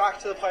and walk back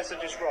to the place I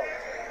just robbed?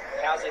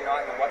 How's your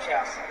night in the watch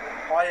house?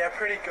 Oh yeah,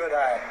 pretty good,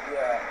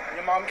 Yeah.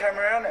 Your mum came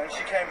around and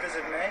she came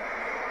visit me.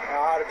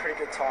 I had a pretty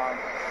good time,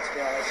 to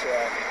be honest,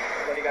 yeah.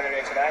 What are you going to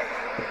do today?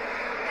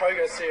 Probably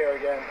go see her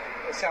again.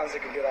 It sounds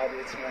like a good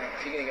idea to me.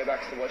 So you're going to go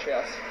back to the watch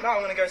house? No,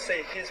 I'm going to go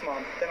see his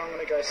mum. Then I'm going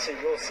to go see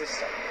your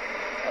sister.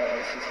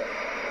 Sister.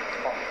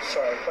 Oh,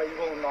 sorry, but you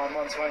will in 9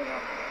 months, won't you?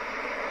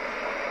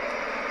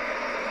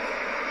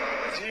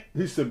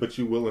 He said, but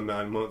you will in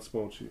 9 months,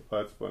 won't you? Oh,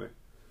 that's funny.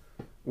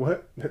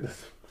 What?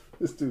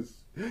 This dude's...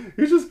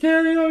 He's just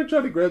carrying on and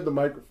trying to grab the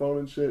microphone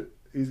and shit.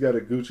 He's got a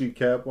Gucci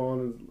cap on.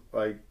 And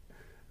like,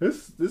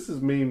 this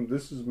is meme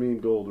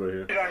gold right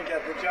here. You don't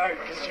get the joke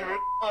because you're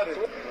retarded.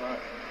 Right.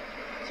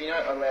 So you're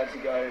not allowed to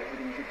go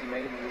within 50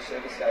 metres of the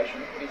service station.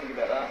 What do you think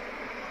about that?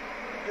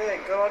 Yeah,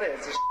 got it.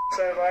 It's a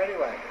server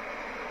anyway.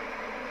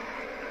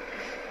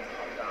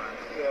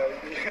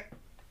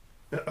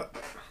 Yeah.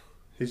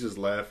 He's just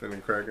laughing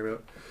and cracking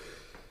up.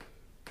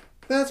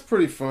 That's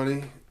pretty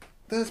funny.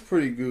 That's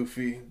pretty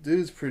goofy.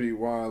 Dude's pretty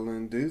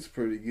wildin'. Dude's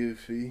pretty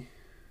goofy.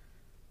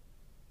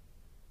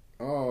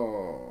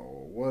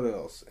 Oh, what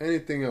else?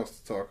 Anything else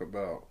to talk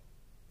about?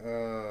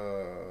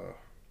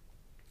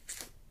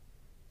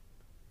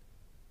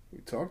 We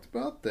talked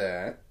about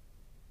that.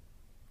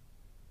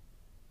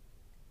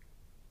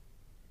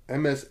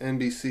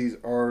 MSNBC's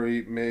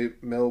Ari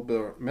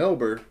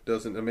Melber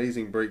does an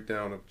amazing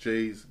breakdown of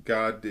Jay's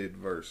God Did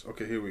verse.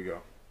 Okay, here we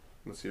go.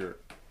 Let's hear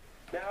it.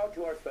 Now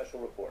to our special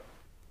report.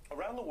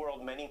 Around the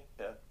world, many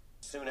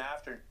soon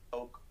after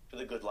spoke to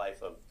the good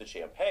life of the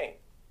champagne.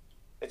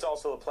 It's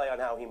also a play on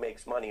how he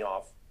makes money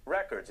off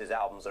records. His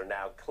albums are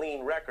now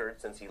clean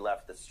records since he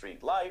left the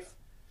street life,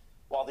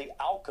 while the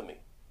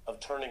alchemy of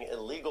turning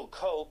illegal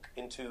coke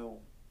into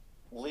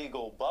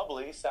legal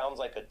bubbly sounds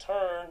like a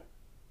turn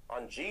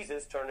on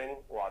Jesus turning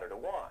water to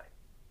wine.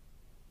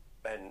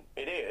 And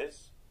it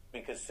is,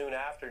 because soon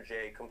after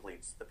Jay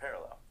completes the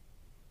parallel.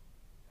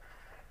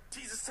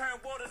 Jesus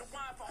turned water to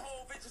wine for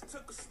Hov, it just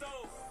took a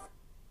stove.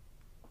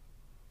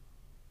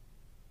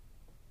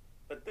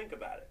 But think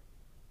about it.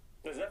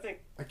 There's nothing.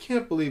 I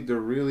can't believe they're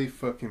really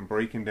fucking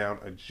breaking down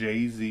a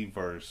Jay-Z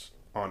verse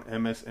on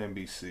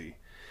MSNBC.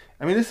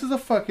 I mean, this is a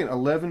fucking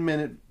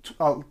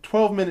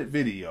 12-minute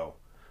video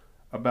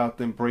about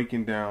them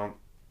breaking down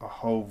a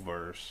whole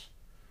verse.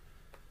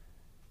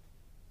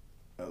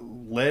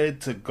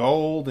 Lead to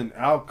gold and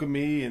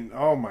alchemy and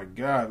oh my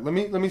god. Let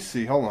me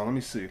see. Hold on. Let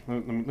me see.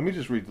 Let me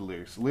just read the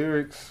lyrics.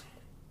 Lyrics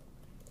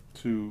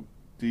to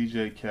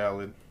DJ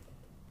Khaled.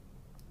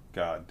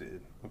 God did.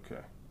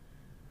 Okay.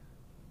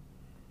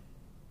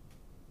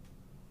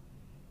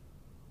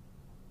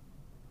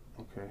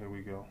 Okay, here we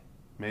go.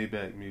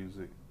 Maybach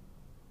music.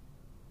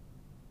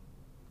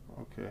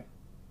 Okay.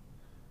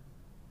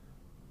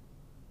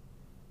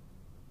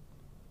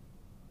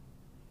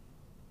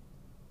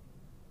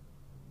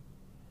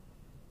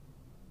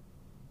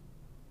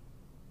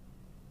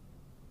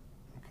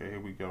 Okay, here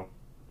we go.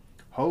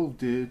 Hove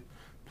did.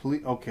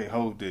 Please, okay,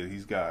 Hove did.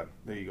 He's got it.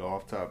 There you go,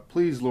 off top.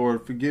 Please,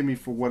 Lord, forgive me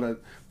for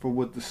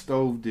what the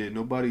stove did.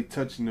 Nobody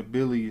touching the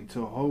billy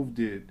until Hove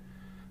did.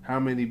 How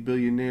many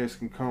billionaires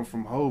can come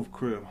from Hove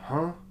crib,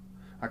 huh?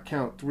 I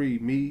count 3,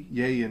 me,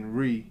 Ye, and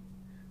Ree.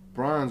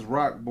 Bronze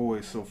rock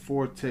boy, so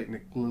 4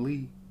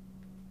 technically.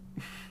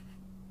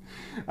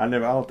 I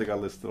don't think I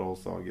listened to the whole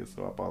song yet,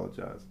 so I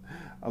apologize.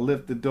 I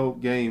lift the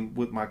dope game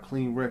with my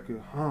clean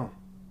record, huh?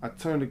 I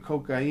turned the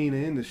cocaine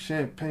into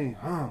champagne,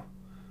 huh?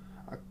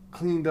 I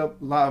cleaned up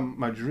La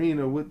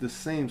Madrina with the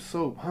same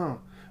soap, huh?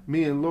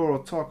 Me and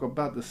Laurel talk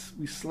about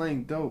we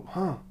slang dope,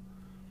 huh?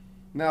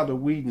 Now the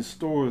weed in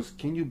stores,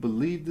 can you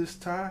believe this,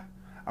 Ty?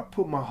 I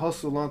put my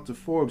hustle onto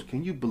Forbes,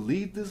 can you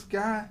believe this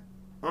guy?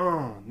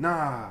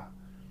 Nah.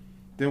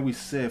 Then we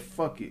said,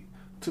 fuck it,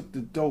 took the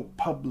dope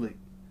public.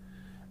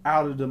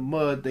 Out of the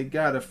mud, they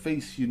gotta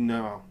face you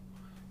now.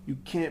 You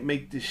can't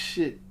make this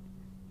shit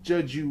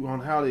judge you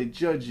on how they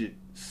judge it.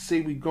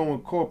 Say we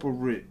going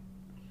corporate.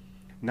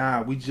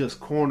 Nah, we just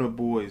corner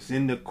boys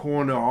in the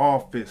corner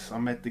office.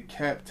 I'm at the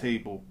cap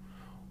table.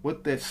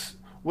 What the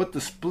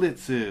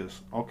splits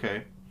is.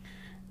 Okay.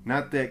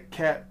 Not that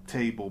cap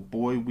table,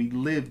 boy. We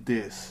live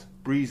this.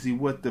 Breezy,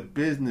 what the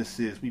business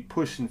is. We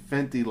pushing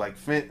Fenty like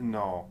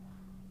fentanyl.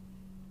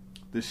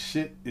 The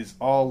shit is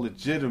all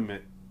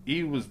legitimate.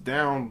 E was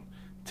down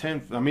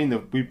 10. I mean,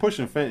 we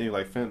pushing Fenty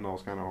like fentanyl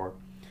is kind of hard.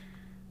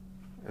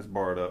 That's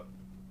barred up.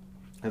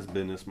 That's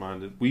business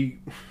minded. He's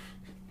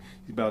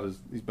about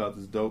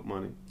his dope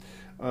money.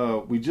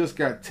 We just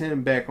got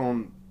 10 back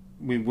on.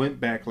 We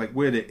went back like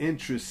where the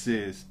interest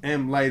is.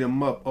 M light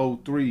 'em up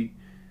 03.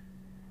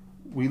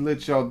 We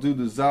let y'all do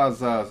the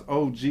Zazas.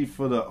 OG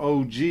for the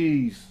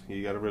OGs.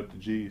 You gotta rip the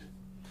G's.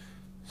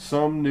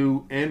 Some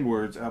new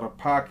N-words out of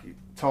pocket.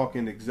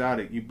 Talking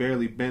exotic. You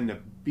barely been to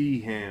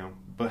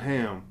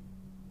Baham.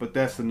 But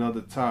that's another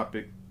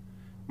topic.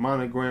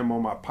 Monogram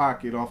on my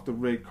pocket off the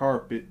red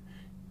carpet.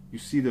 You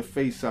see the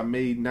face I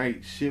made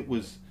night. Shit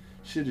is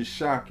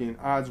shocking.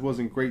 Odds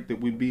wasn't great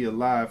that we'd be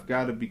alive.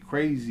 Gotta be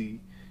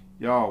crazy.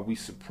 Y'all, we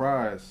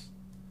surprised.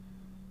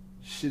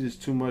 Shit is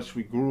too much.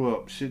 We grew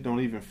up. Shit don't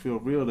even feel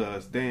real to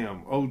us.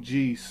 Damn.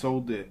 OG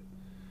sold it.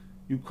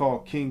 You call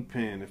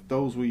Kingpin. If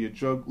those were your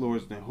drug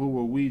lords, then who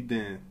were we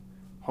then?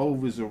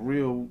 Hove is a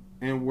real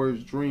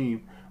N-word's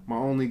dream. My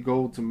only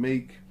goal to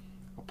make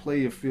a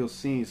player feel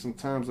seen.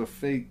 Sometimes I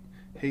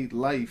hate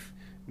life.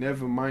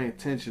 Never my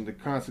intention. The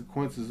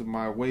consequences of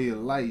my way of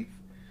life.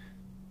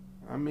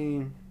 I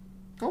mean,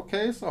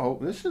 okay, it's a whole.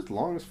 This shit's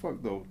long as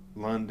fuck though.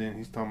 London.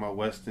 He's talking about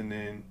Weston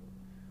End.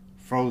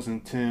 Frozen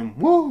Tim.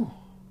 Woo!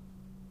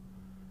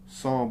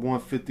 Psalm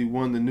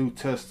 151, the New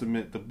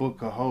Testament, the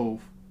Book of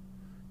Hove.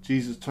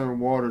 Jesus turned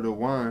water to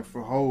wine.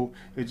 For Hove,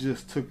 it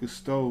just took a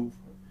stove.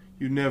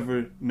 You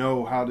never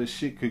know how this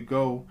shit could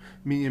go.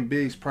 Me and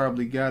Biggs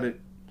probably got it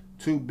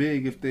too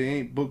big if they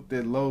ain't booked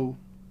that low.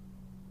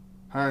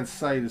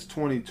 Hindsight is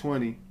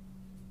 20/20.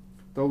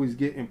 Though he's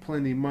getting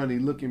plenty money.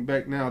 Looking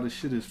back now, this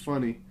shit is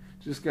funny.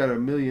 Just got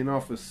 $1 million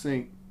off a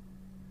sink.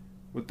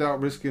 Without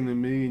risking $1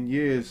 million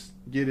years,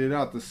 get it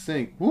out the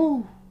sink.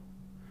 Woo!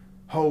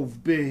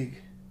 Hove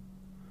big.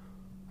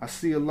 I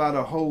see a lot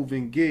of Hove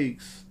in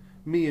gigs.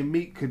 Me and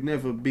Meek could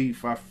never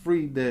beef. I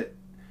freed that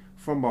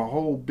from a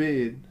whole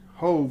bid.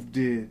 Hove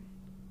did.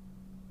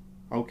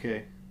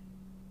 Okay.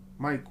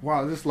 Mike,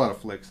 wow, there's a lot of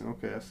flexing.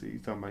 Okay, I see.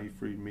 He's talking about he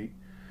freed Meek.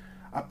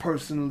 I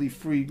personally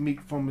freed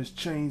Meek from his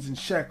chains and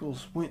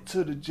shackles. Went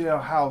to the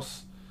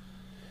jailhouse.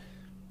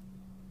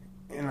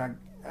 And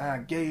I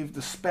gave the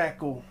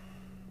spackle.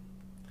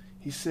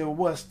 He said,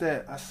 what's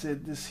that? I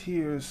said, this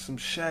here is some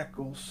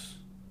shackles.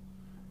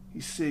 He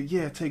said,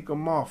 yeah, take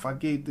them off. I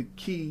gave the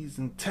keys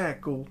and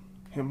tackled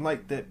him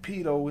like that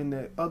pedo in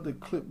that other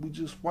clip we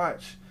just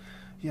watched.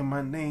 Yeah,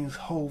 my name's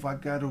Hove. I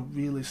got a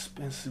real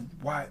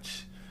expensive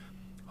watch.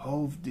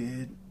 Hove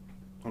did.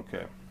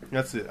 Okay,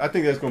 that's it. I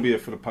think that's going to be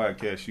it for the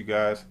podcast, you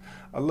guys.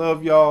 I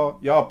love y'all.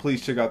 Y'all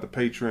please check out the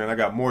Patreon. I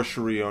got more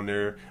Cherie on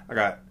there. I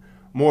got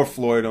more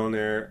Floyd on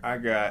there. I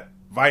got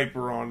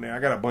Viper on there. I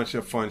got a bunch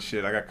of fun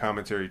shit. I got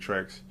commentary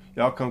tracks.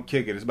 Y'all come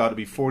kick it. It's about to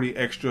be 40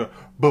 extra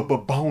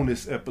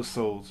bonus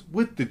episodes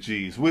with the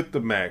G's, with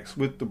the Max,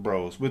 with the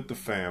bros, with the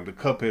fam, the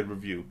Cuphead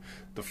review,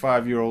 the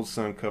 5-year-old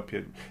son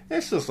Cuphead.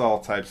 It's just all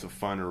types of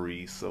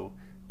funneries. So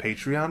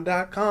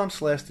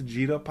patreon.com/the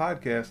G'd Up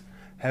Podcast.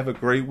 Have a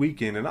great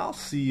weekend, and I'll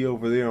see you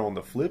over there on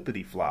the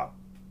flippity flop.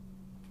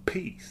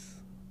 Peace.